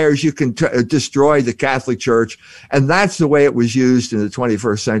desires, you can destroy the Catholic Church. And that's the way it was used in the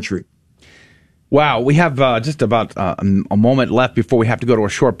 21st century. Wow, we have just about a moment left before we have to go to a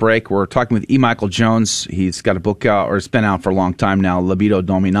short break. We're talking with E. Michael Jones. He's got a book out, or it's been out for a long time now, Libido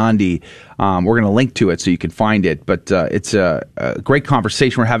Dominandi. We're going to link to it so you can find it. But it's a great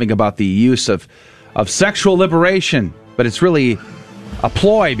conversation we're having about the use of sexual liberation. But it's really a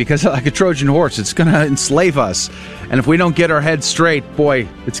ploy, because like a Trojan horse, it's going to enslave us. And if we don't get our heads straight, boy,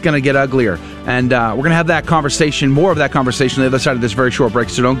 it's going to get uglier. And we're going to have that conversation, more of that conversation on the other side of this very short break,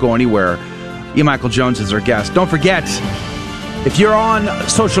 so don't go anywhere. E. Michael Jones is our guest. Don't forget, if you're on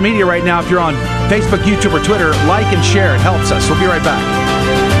social media right now, if you're on Facebook, YouTube, or Twitter, like and share. It helps us. We'll be right back.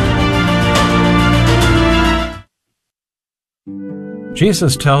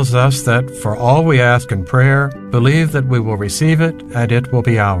 Jesus tells us that for all we ask in prayer, believe that we will receive it and it will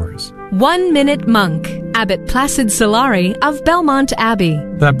be ours. 1 Minute Monk, Abbot Placid Solari of Belmont Abbey.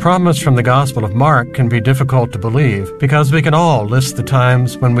 That promise from the Gospel of Mark can be difficult to believe, because we can all list the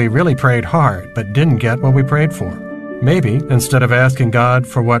times when we really prayed hard but didn't get what we prayed for. Maybe, instead of asking God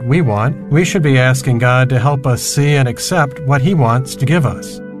for what we want, we should be asking God to help us see and accept what He wants to give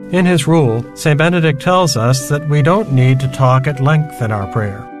us. In his rule, St. Benedict tells us that we don't need to talk at length in our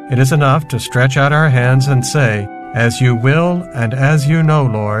prayer. It is enough to stretch out our hands and say, "As you will and as you know,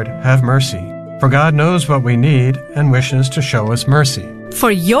 Lord, have mercy." For God knows what we need and wishes to show us mercy. For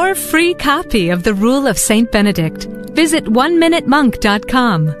your free copy of the Rule of St. Benedict, visit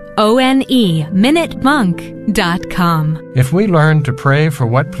oneminutemonk.com. oneminutemonk.com. If we learn to pray for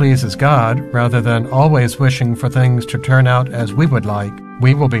what pleases God rather than always wishing for things to turn out as we would like,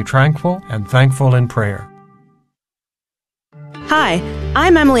 we will be tranquil and thankful in prayer. Hi,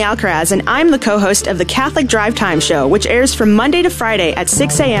 I'm Emily Alcaraz, and I'm the co-host of the Catholic Drive Time Show, which airs from Monday to Friday at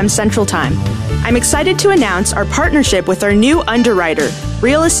 6 a.m. Central Time. I'm excited to announce our partnership with our new underwriter,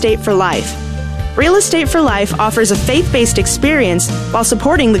 Real Estate for Life. Real Estate for Life offers a faith-based experience while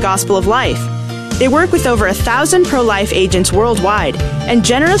supporting the gospel of life. They work with over 1,000 pro-life agents worldwide and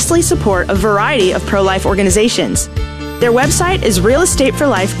generously support a variety of pro-life organizations. Their website is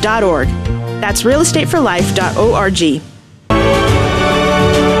realestateforlife.org. That's realestateforlife.org.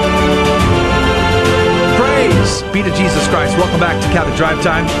 Praise be to Jesus Christ. Welcome back to Catholic Drive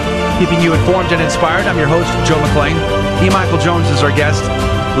Time, keeping you informed and inspired. I'm your host, Joe McClain. E. Michael Jones is our guest.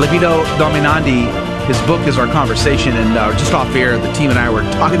 Libido Dominandi His book is our conversation, and just off air, the team and I were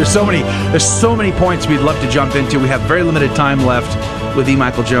talking. There's so many points we'd love to jump into. We have very limited time left with E.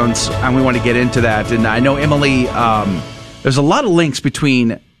 Michael Jones, and we want to get into that. And I know, Emily, there's a lot of links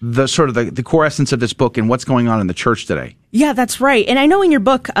between the sort of the core essence of this book and what's going on in the church today. Yeah, that's right. And I know in your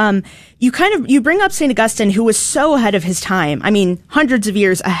book, you bring up St. Augustine, who was so ahead of his time. I mean, hundreds of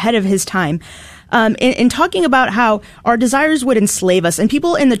years ahead of his time. In talking about how our desires would enslave us, and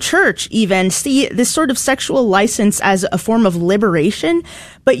people in the church even see this sort of sexual license as a form of liberation.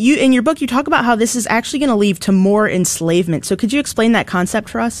 But in your book, you talk about how this is actually going to lead to more enslavement. So could you explain that concept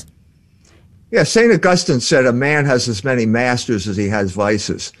for us? Yeah, St. Augustine said a man has as many masters as he has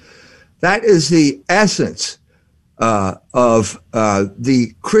vices. That is the essence of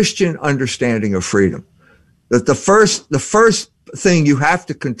the Christian understanding of freedom. That the first thing you have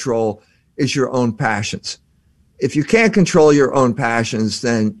to control is your own passions. If you can't control your own passions,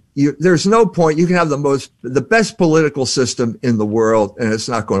 then there's no point. You can have the best political system in the world, and it's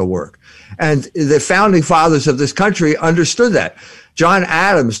not going to work. And the founding fathers of this country understood that. John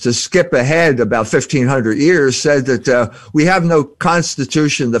Adams, to skip ahead about 1,500 years, said that we have no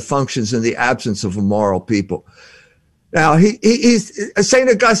constitution that functions in the absence of a moral people. Now, St.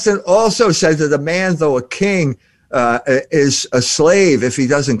 Augustine also said that a man, though a king, is a slave if he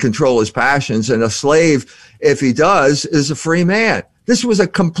doesn't control his passions, and a slave, if he does, is a free man. This was a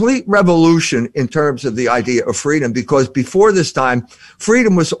complete revolution in terms of the idea of freedom, because before this time,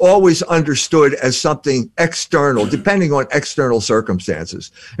 freedom was always understood as something external, depending on external circumstances.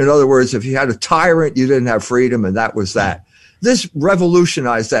 In other words, if you had a tyrant, you didn't have freedom, and that was that. This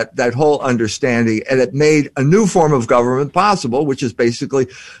revolutionized that whole understanding, and it made a new form of government possible, which is basically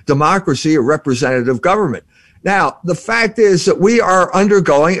democracy, or representative government. Now, the fact is that we are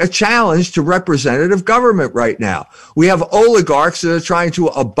undergoing a challenge to representative government right now. We have oligarchs that are trying to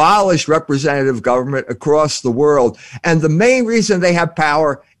abolish representative government across the world. And the main reason they have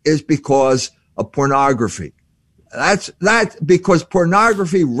power is because of pornography. That's because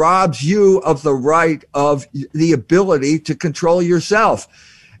pornography robs you of the right of the ability to control yourself.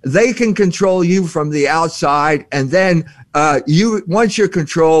 They can control you from the outside, and then once you're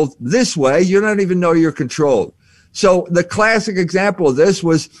controlled this way, you don't even know you're controlled. So the classic example of this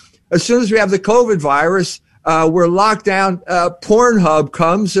was, as soon as we have the COVID virus, we're locked down. Pornhub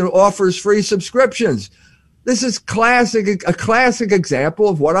comes and offers free subscriptions. This is a classic example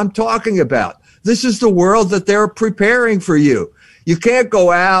of what I'm talking about. This is the world that they're preparing for you. You can't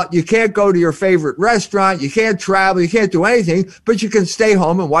go out. You can't go to your favorite restaurant. You can't travel. You can't do anything, but you can stay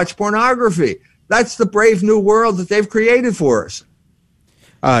home and watch pornography. That's the brave new world that they've created for us.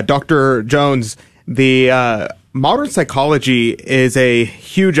 Dr. Jones, the modern psychology is a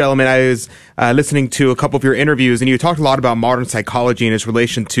huge element. I was listening to a couple of your interviews, and you talked a lot about modern psychology and its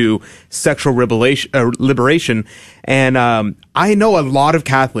relation to sexual liberation. And I know a lot of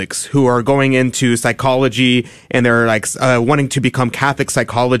Catholics who are going into psychology, and they're like wanting to become Catholic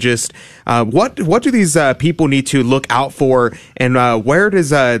psychologists. What do these people need to look out for, and where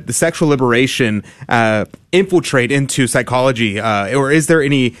does the sexual liberation infiltrate into psychology, or is there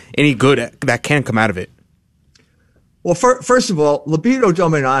any good that can come out of it? Well, first of all, libido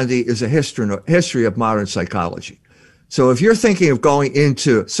dominandi is a history of modern psychology. So if you're thinking of going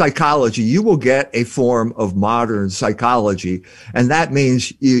into psychology, you will get a form of modern psychology. And that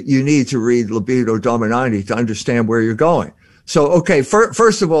means you need to read libido dominandi to understand where you're going. So, okay,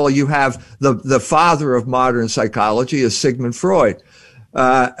 first of all, you have the father of modern psychology is Sigmund Freud.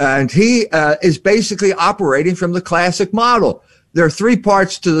 And he is basically operating from the classic model. There are three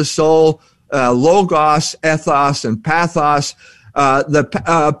parts to the soul: logos, ethos, and pathos.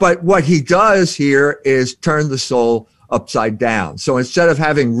 But what he does here is turn the soul upside down. So instead of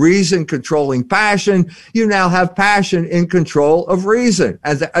having reason controlling passion, you now have passion in control of reason.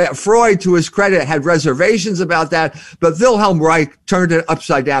 And Freud, to his credit, had reservations about that, but Wilhelm Reich turned it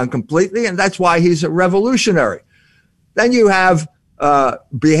upside down completely, and that's why he's a revolutionary. Then you have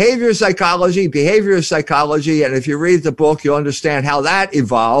behavior psychology, and if you read the book, you'll understand how that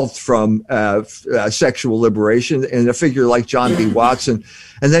evolved from sexual liberation in a figure like John B. Watson.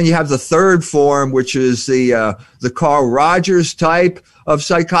 And then you have the third form, which is the Carl Rogers type of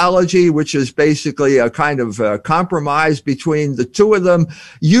psychology, which is basically a kind of compromise between the two of them,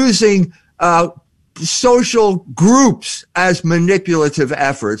 using social groups as manipulative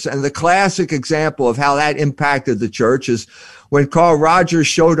efforts. And the classic example of how that impacted the church is when Carl Rogers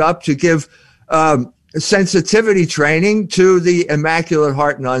showed up to give sensitivity training to the Immaculate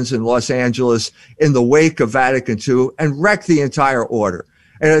Heart nuns in Los Angeles in the wake of Vatican II and wrecked the entire order.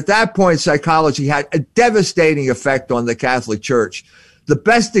 And at that point, psychology had a devastating effect on the Catholic Church. The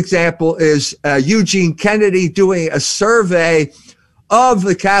best example is Eugene Kennedy doing a survey of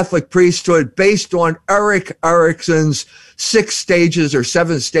the Catholic priesthood based on Erik Erikson's 6 stages or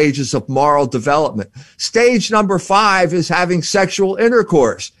 7 stages of moral development. Stage number 5 is having sexual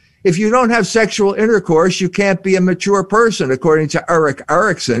intercourse. If you don't have sexual intercourse, you can't be a mature person, according to Erik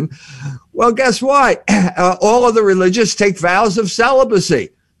Erikson. Well, guess what? All of the religious take vows of celibacy.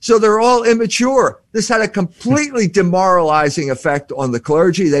 So they're all immature. This had a completely demoralizing effect on the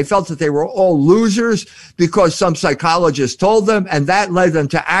clergy. They felt that they were all losers because some psychologist told them, and that led them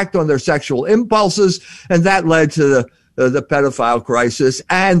to act on their sexual impulses, and that led to the pedophile crisis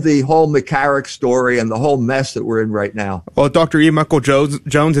and the whole McCarrick story and the whole mess that we're in right now. Well, Dr. E. Michael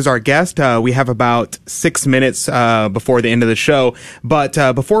Jones is our guest. We have about 6 minutes before the end of the show. But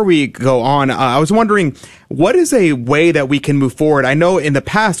before we go on, I was wondering, what is a way that we can move forward? I know in the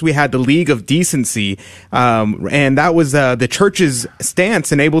past we had the League of Decency, and that was the church's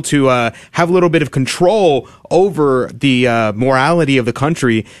stance and able to have a little bit of control over the morality of the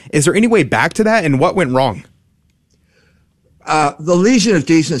country. Is there any way back to that, and what went wrong? The Legion of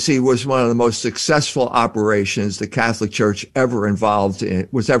Decency was one of the most successful operations the Catholic Church was ever involved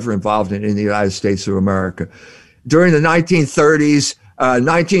in in the United States of America. During the 1930s,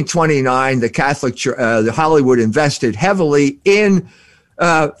 1929, the Catholic Church, the Hollywood invested heavily in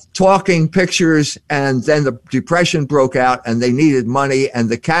talking pictures, and then the Depression broke out and they needed money, and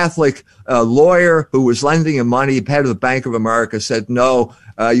the Catholic lawyer who was lending him money, head of the Bank of America, said, no,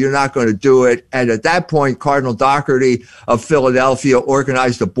 you're not going to do it. And at that point, Cardinal Doherty of Philadelphia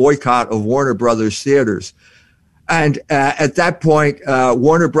organized a boycott of Warner Brothers theaters. And at that point,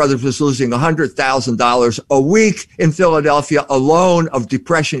 Warner Brothers was losing $100,000 a week in Philadelphia alone of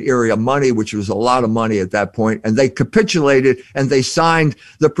Depression-era money, which was a lot of money at that point. And they capitulated and they signed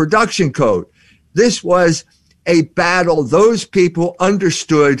the production code. This was a battle. Those people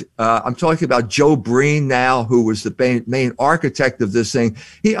understood. I'm talking about Joe Breen now, who was the main architect of this thing.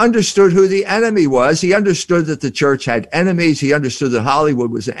 He understood who the enemy was. He understood that the church had enemies. He understood that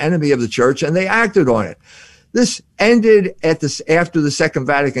Hollywood was an enemy of the church, and they acted on it. This ended after the Second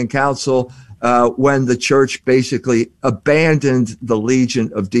Vatican Council, when the church basically abandoned the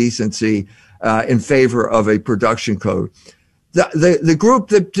Legion of Decency in favor of a production code. The group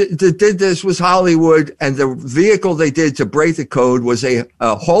that did this was Hollywood, and the vehicle they did to break the code was a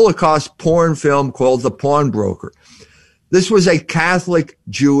Holocaust porn film called The Pawnbroker. This was a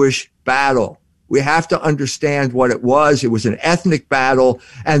Catholic-Jewish battle. We have to understand what it was. It was an ethnic battle,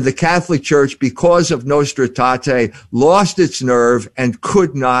 and the Catholic Church, because of Nostra Aetate, lost its nerve and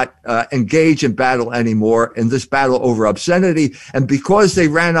could not engage in battle anymore in this battle over obscenity. And because they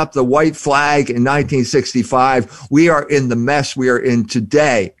ran up the white flag in 1965, we are in the mess we are in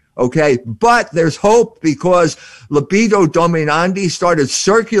today. Okay, but there's hope, because Libido Dominandi started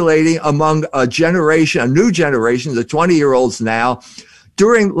circulating among a new generation, the 20-year-olds now.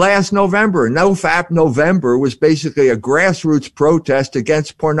 During last November, NoFap November was basically a grassroots protest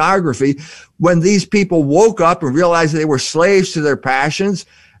against pornography, when these people woke up and realized they were slaves to their passions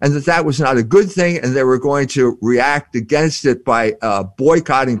and that was not a good thing, and they were going to react against it by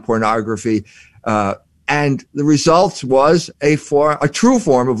boycotting pornography. And the result was a true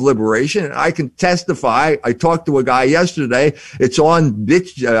form of liberation. And I can testify. I talked to a guy yesterday. It's on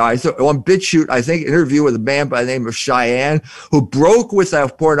BitChute, I think, interview with a man by the name of Cheyenne, who broke with a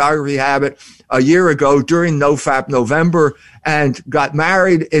pornography habit a year ago during NoFap November and got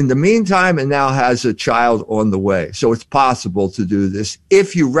married in the meantime and now has a child on the way. So it's possible to do this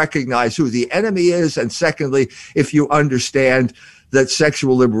if you recognize who the enemy is, and secondly, if you understand that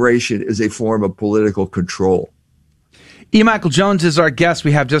sexual liberation is a form of political control. E. Michael Jones is our guest.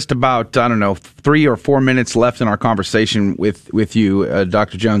 We have just about, 3 or 4 minutes left in our conversation with you,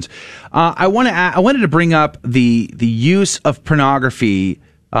 Dr. Jones. I wanted to bring up the use of pornography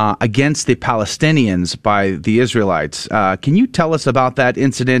against the Palestinians by the Israelites. Can you tell us about that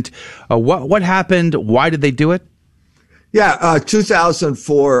incident? What happened? Why did they do it? Yeah,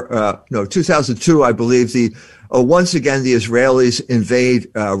 2002, I believe, once again, the Israelis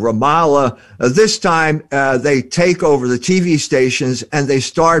invade Ramallah. This time, they take over the TV stations and they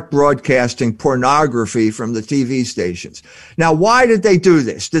start broadcasting pornography from the TV stations. Now, why did they do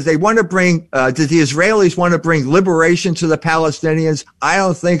this? Did the Israelis want to bring liberation to the Palestinians? I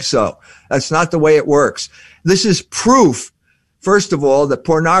don't think so. That's not the way it works. This is proof, first of all, that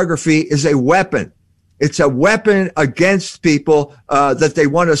pornography is a weapon. It's a weapon against people that they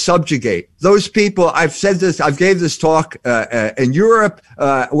want to subjugate. Those people, I've said this, I've gave this talk in Europe,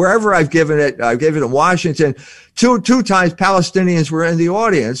 wherever I've given it. I gave it in Washington. Two times Palestinians were in the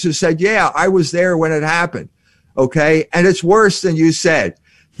audience who said, yeah, I was there when it happened. Okay. And it's worse than you said.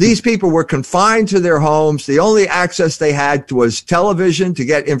 These people were confined to their homes. The only access they had was television to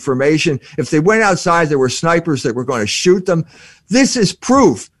get information. If they went outside, there were snipers that were going to shoot them. This is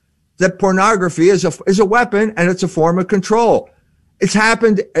proof that pornography is a weapon, and it's a form of control. It's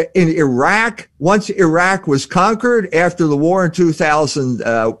happened in Iraq. Once Iraq was conquered after the war in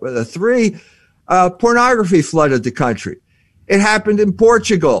 2003, pornography flooded the country. It happened in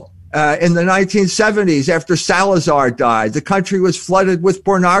Portugal. In the 1970s, after Salazar died, the country was flooded with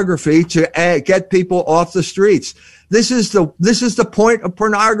pornography to get people off the streets. This is the point of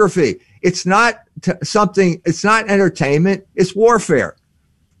pornography. It's not it's not entertainment. It's warfare.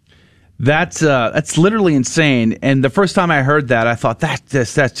 That's literally insane. And the first time I heard that, I thought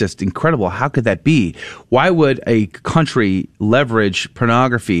that's just incredible. How could that be? Why would a country leverage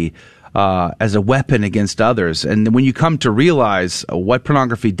pornography as a weapon against others? And when you come to realize what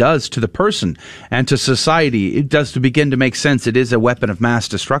pornography does to the person and to society, it does to begin to make sense. It is a weapon of mass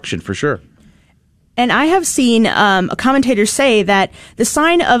destruction for sure. And I have seen commentators say that the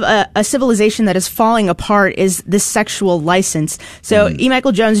sign of a civilization that is falling apart is the sexual license. So, E.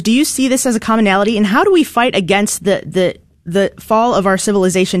 Michael Jones, do you see this as a commonality? And how do we fight against the fall of our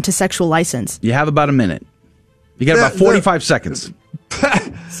civilization to sexual license? You have about a minute. You got about 45 seconds.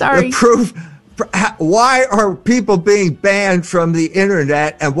 Sorry. The proof. Why are people being banned from the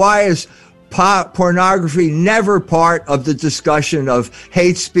internet, and why is pornography never part of the discussion of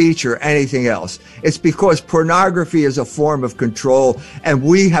hate speech or anything else? It's because pornography is a form of control, and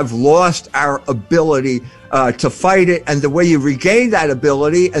we have lost our ability to fight it. And the way you regain that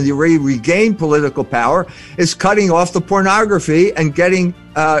ability and the way you regain political power is cutting off the pornography and getting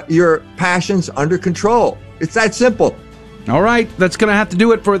your passions under control. It's that simple. All right, that's going to have to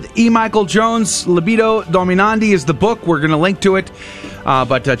do it for E. Michael Jones. Libido Dominandi is the book. We're going to link to it.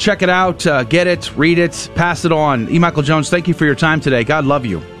 But check it out, get it, read it, pass it on. E. Michael Jones, thank you for your time today. God love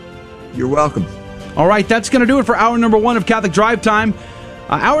you. You're welcome. All right, that's going to do it for hour number 1 of Catholic Drive Time.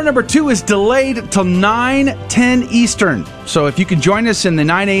 Hour number 2 is delayed till 9:10 Eastern. So if you can join us in the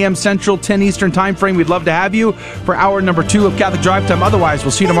 9 a.m. Central, 10 Eastern time frame, we'd love to have you for hour number 2 of Catholic Drive Time. Otherwise,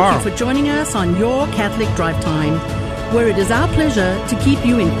 we'll see you tomorrow. Thank you for joining us on your Catholic Drive Time, where it is our pleasure to keep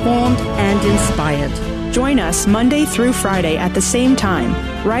you informed and inspired. Join us Monday through Friday at the same time,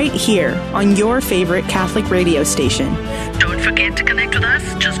 right here on your favorite Catholic radio station. Don't forget to connect with us.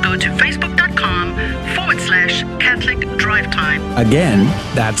 Just go to facebook.com/Catholic Drive Time. Again,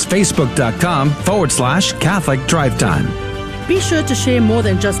 that's facebook.com/Catholic Drive Time. Be sure to share more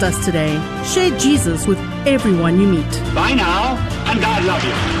than just us today. Share Jesus with everyone you meet. Bye now, and God love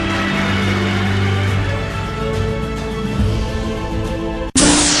you.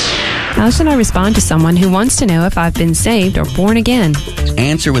 How should I respond to someone who wants to know if I've been saved or born again?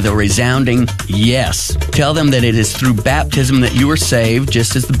 Answer with a resounding yes. Tell them that it is through baptism that you are saved,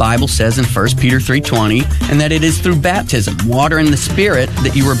 just as the Bible says in 1 Peter 3:20, and that it is through baptism, water and the Spirit,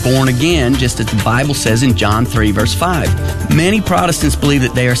 that you were born again, just as the Bible says in John 3, verse 5. Many Protestants believe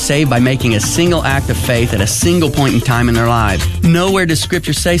that they are saved by making a single act of faith at a single point in time in their lives. Nowhere does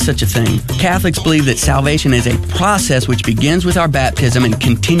Scripture say such a thing. Catholics believe that salvation is a process which begins with our baptism and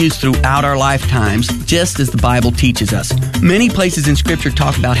continues throughout our lifetimes, just as the Bible teaches us. Many places in Scripture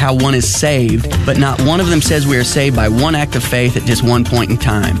talk about how one is saved, but not one of them says we are saved by one act of faith at just one point in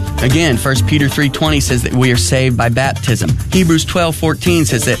time. Again, 1 Peter 3:20 says that we are saved by baptism. Hebrews 12:14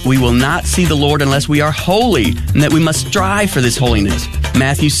 says that we will not see the Lord unless we are holy, and that we must strive for this holiness.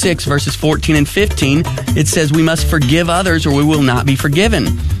 Matthew 6, verses 14 and 15, it says we must forgive others or we will not be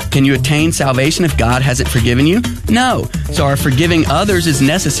forgiven. Can you attain salvation if God hasn't forgiven you? No. So our forgiving others is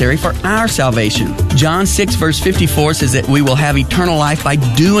necessary for our salvation. John 6, verse 54 says that we will have eternal life by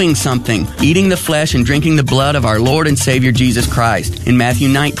doing something, eating the flesh and drinking the blood of our Lord and Savior Jesus Christ. In Matthew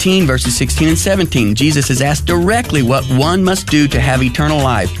 19, verses 16 and 17, Jesus is asked directly what one must do to have eternal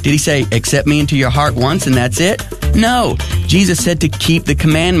life. Did he say, accept me into your heart once and that's it? No. Jesus said to keep the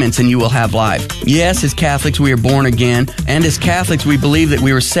commandments and you will have life. Yes, as Catholics we are born again, and as Catholics we believe that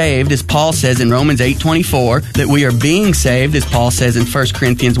we were saved, as Paul says in Romans 8:24, that we are being saved, as Paul says in 1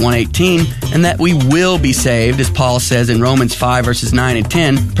 Corinthians 1:18, and that we will be saved, as Paul says in Romans 5, verses 9 and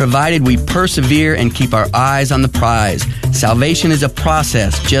 10, provided we persevere and keep our eyes on the prize. Salvation is a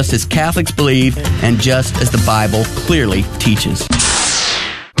process, just as Catholics believe, and just as the Bible clearly teaches.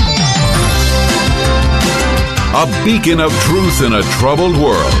 A beacon of truth in a troubled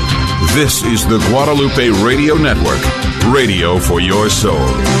world. This is the Guadalupe Radio Network. Radio for your soul.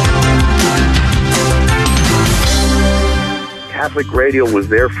 Catholic radio was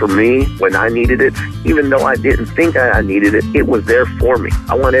there for me when I needed it. Even though I didn't think I needed it, it was there for me.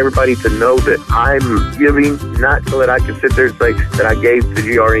 I want everybody to know that I'm giving, not so that I can sit there and say that I gave to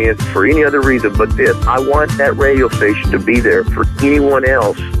GRN for any other reason but this. I want that radio station to be there for anyone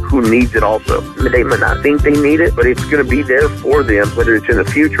else who needs it also. They might not think they need it, but it's going to be there for them, whether it's in the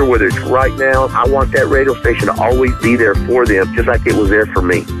future, whether it's right now. I want that radio station to always be there for them, just like it was there for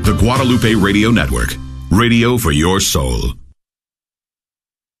me. The Guadalupe Radio Network. Radio for your soul.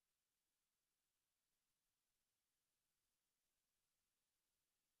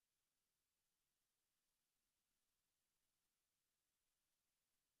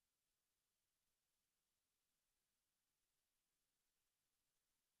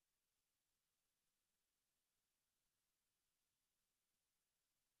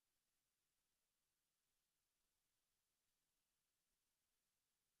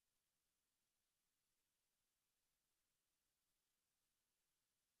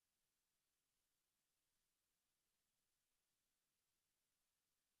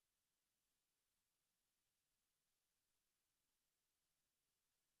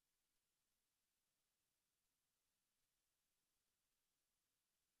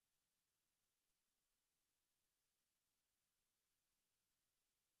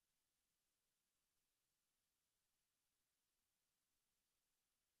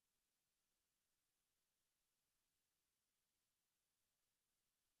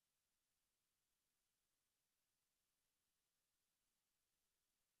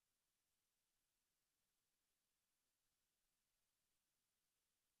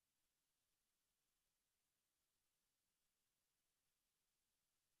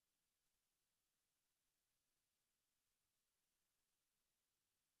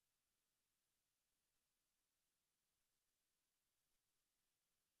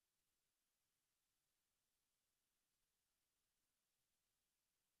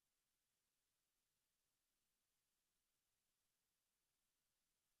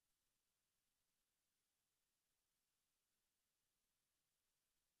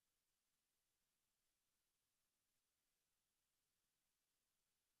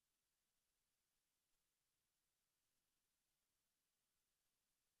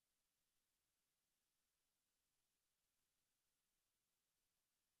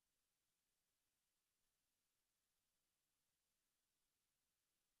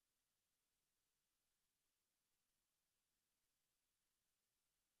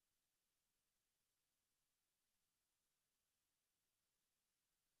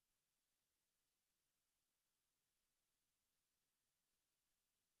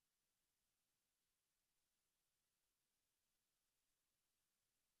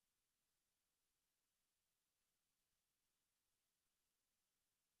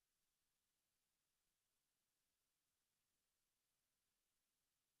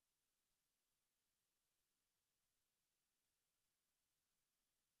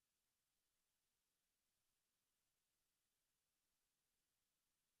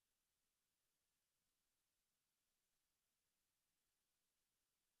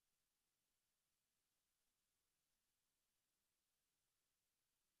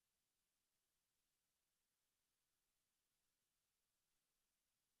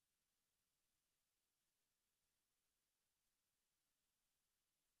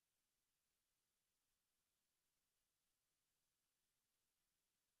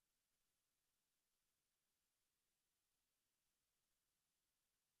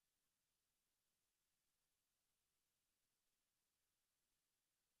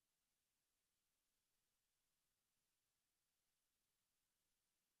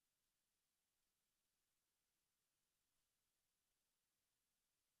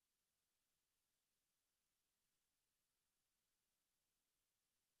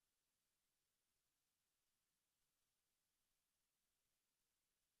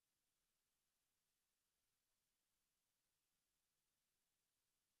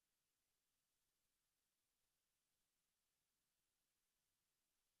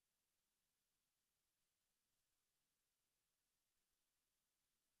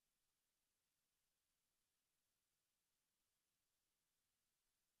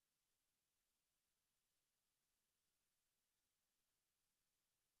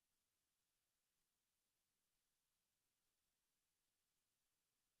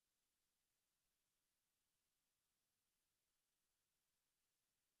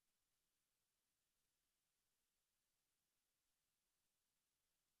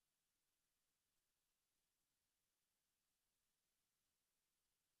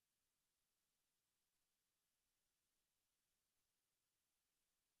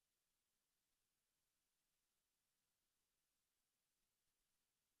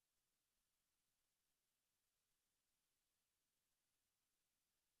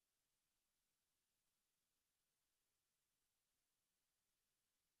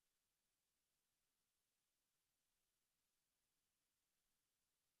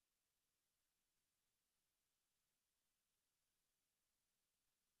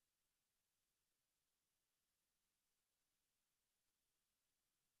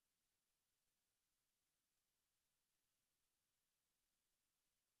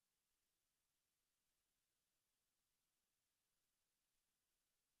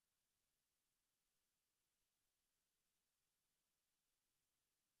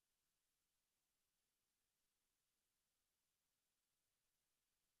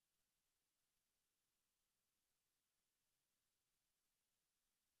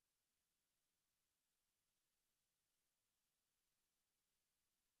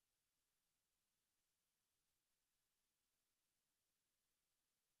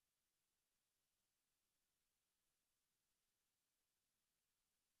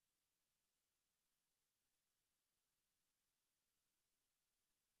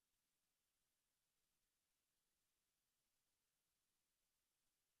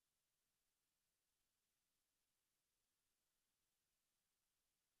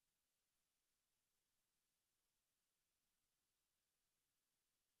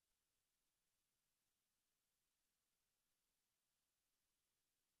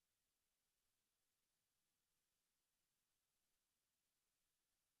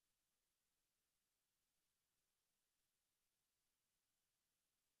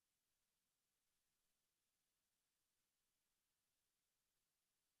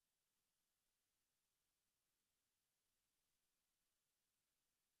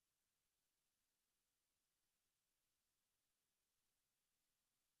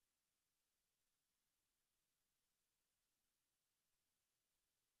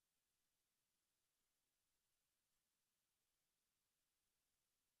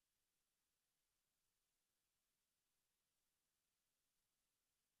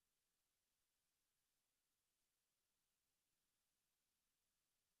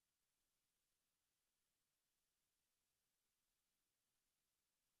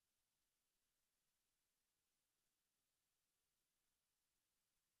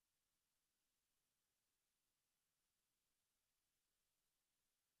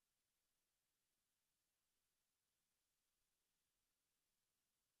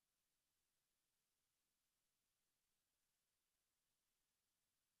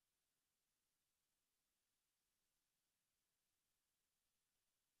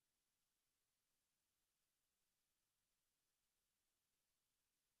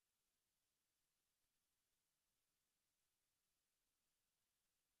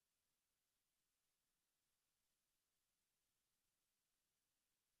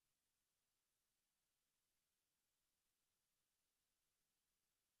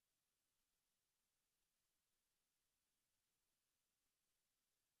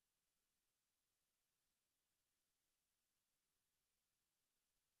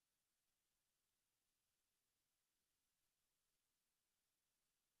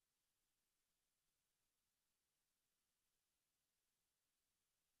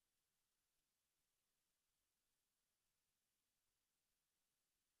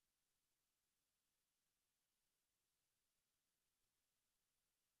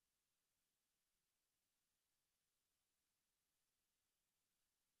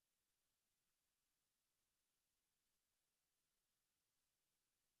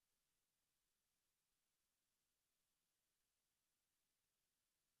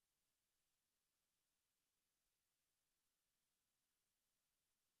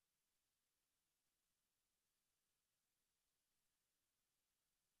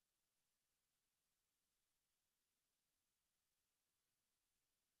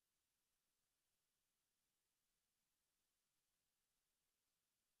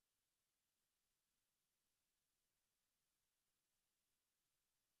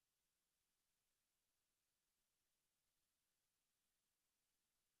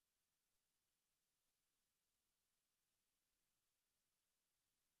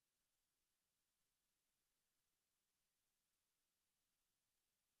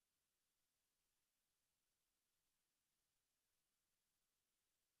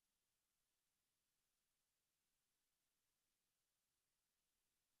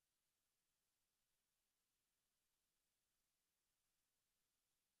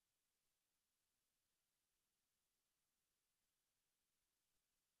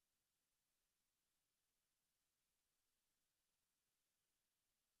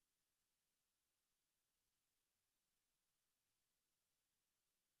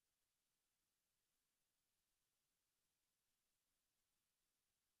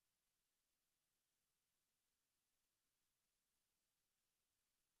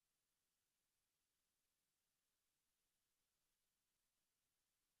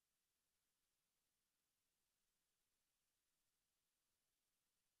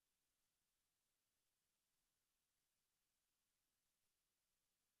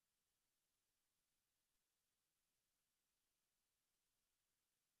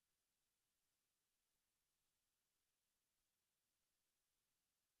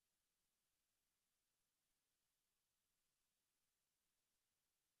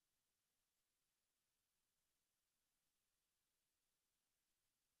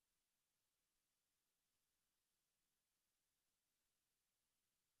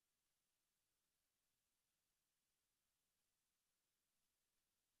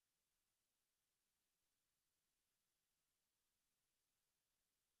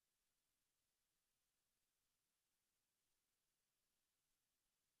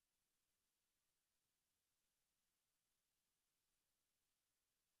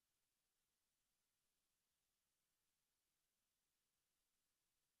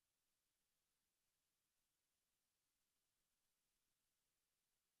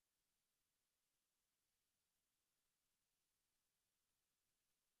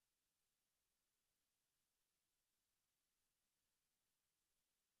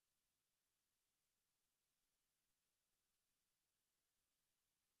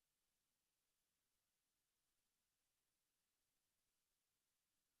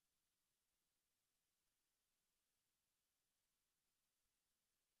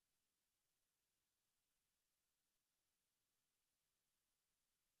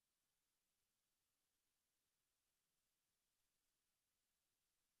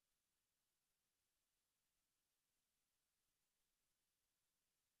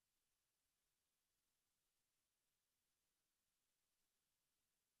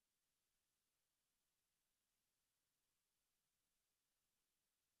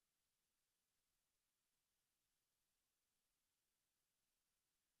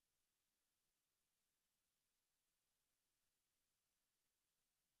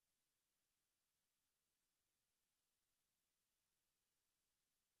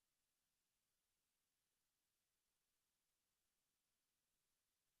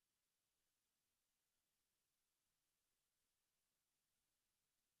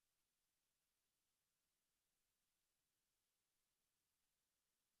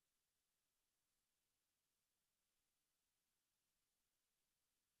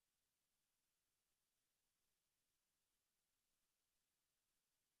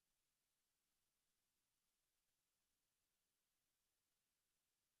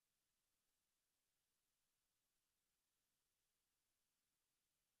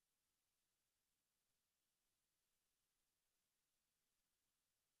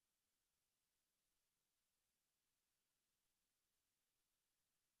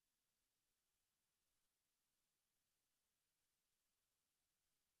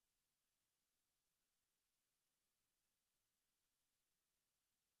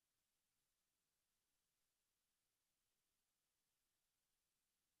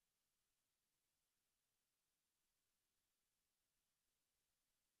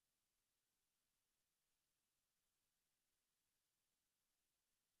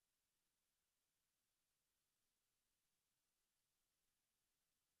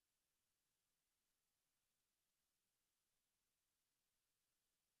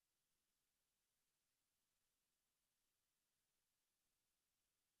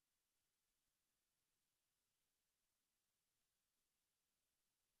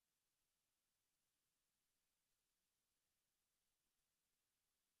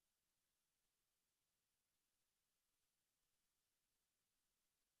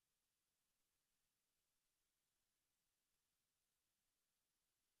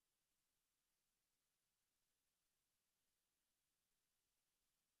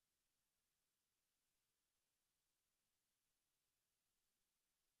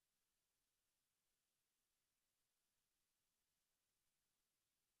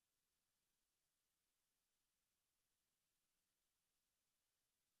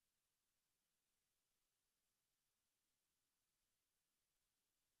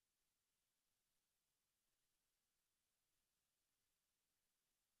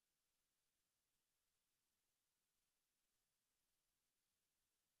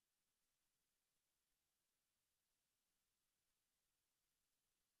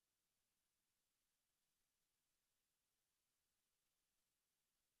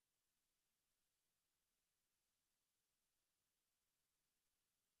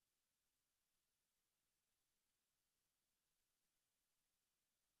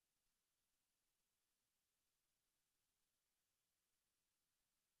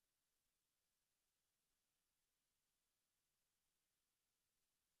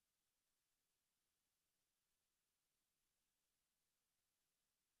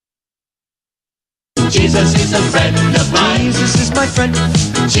 Jesus is a friend of mine. Jesus is my friend.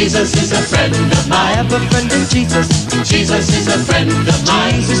 Jesus is a friend of mine. I have a friend in Jesus. Jesus is a friend of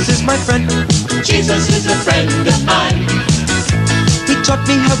mine. Jesus is my friend. Jesus is a friend of mine. He taught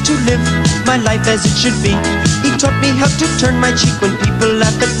me how to live my life as it should be. He taught me how to turn my cheek when people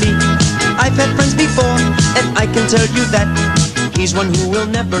laugh at me. I've had friends before, and I can tell you that he's one who will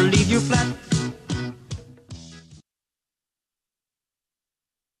never leave you flat.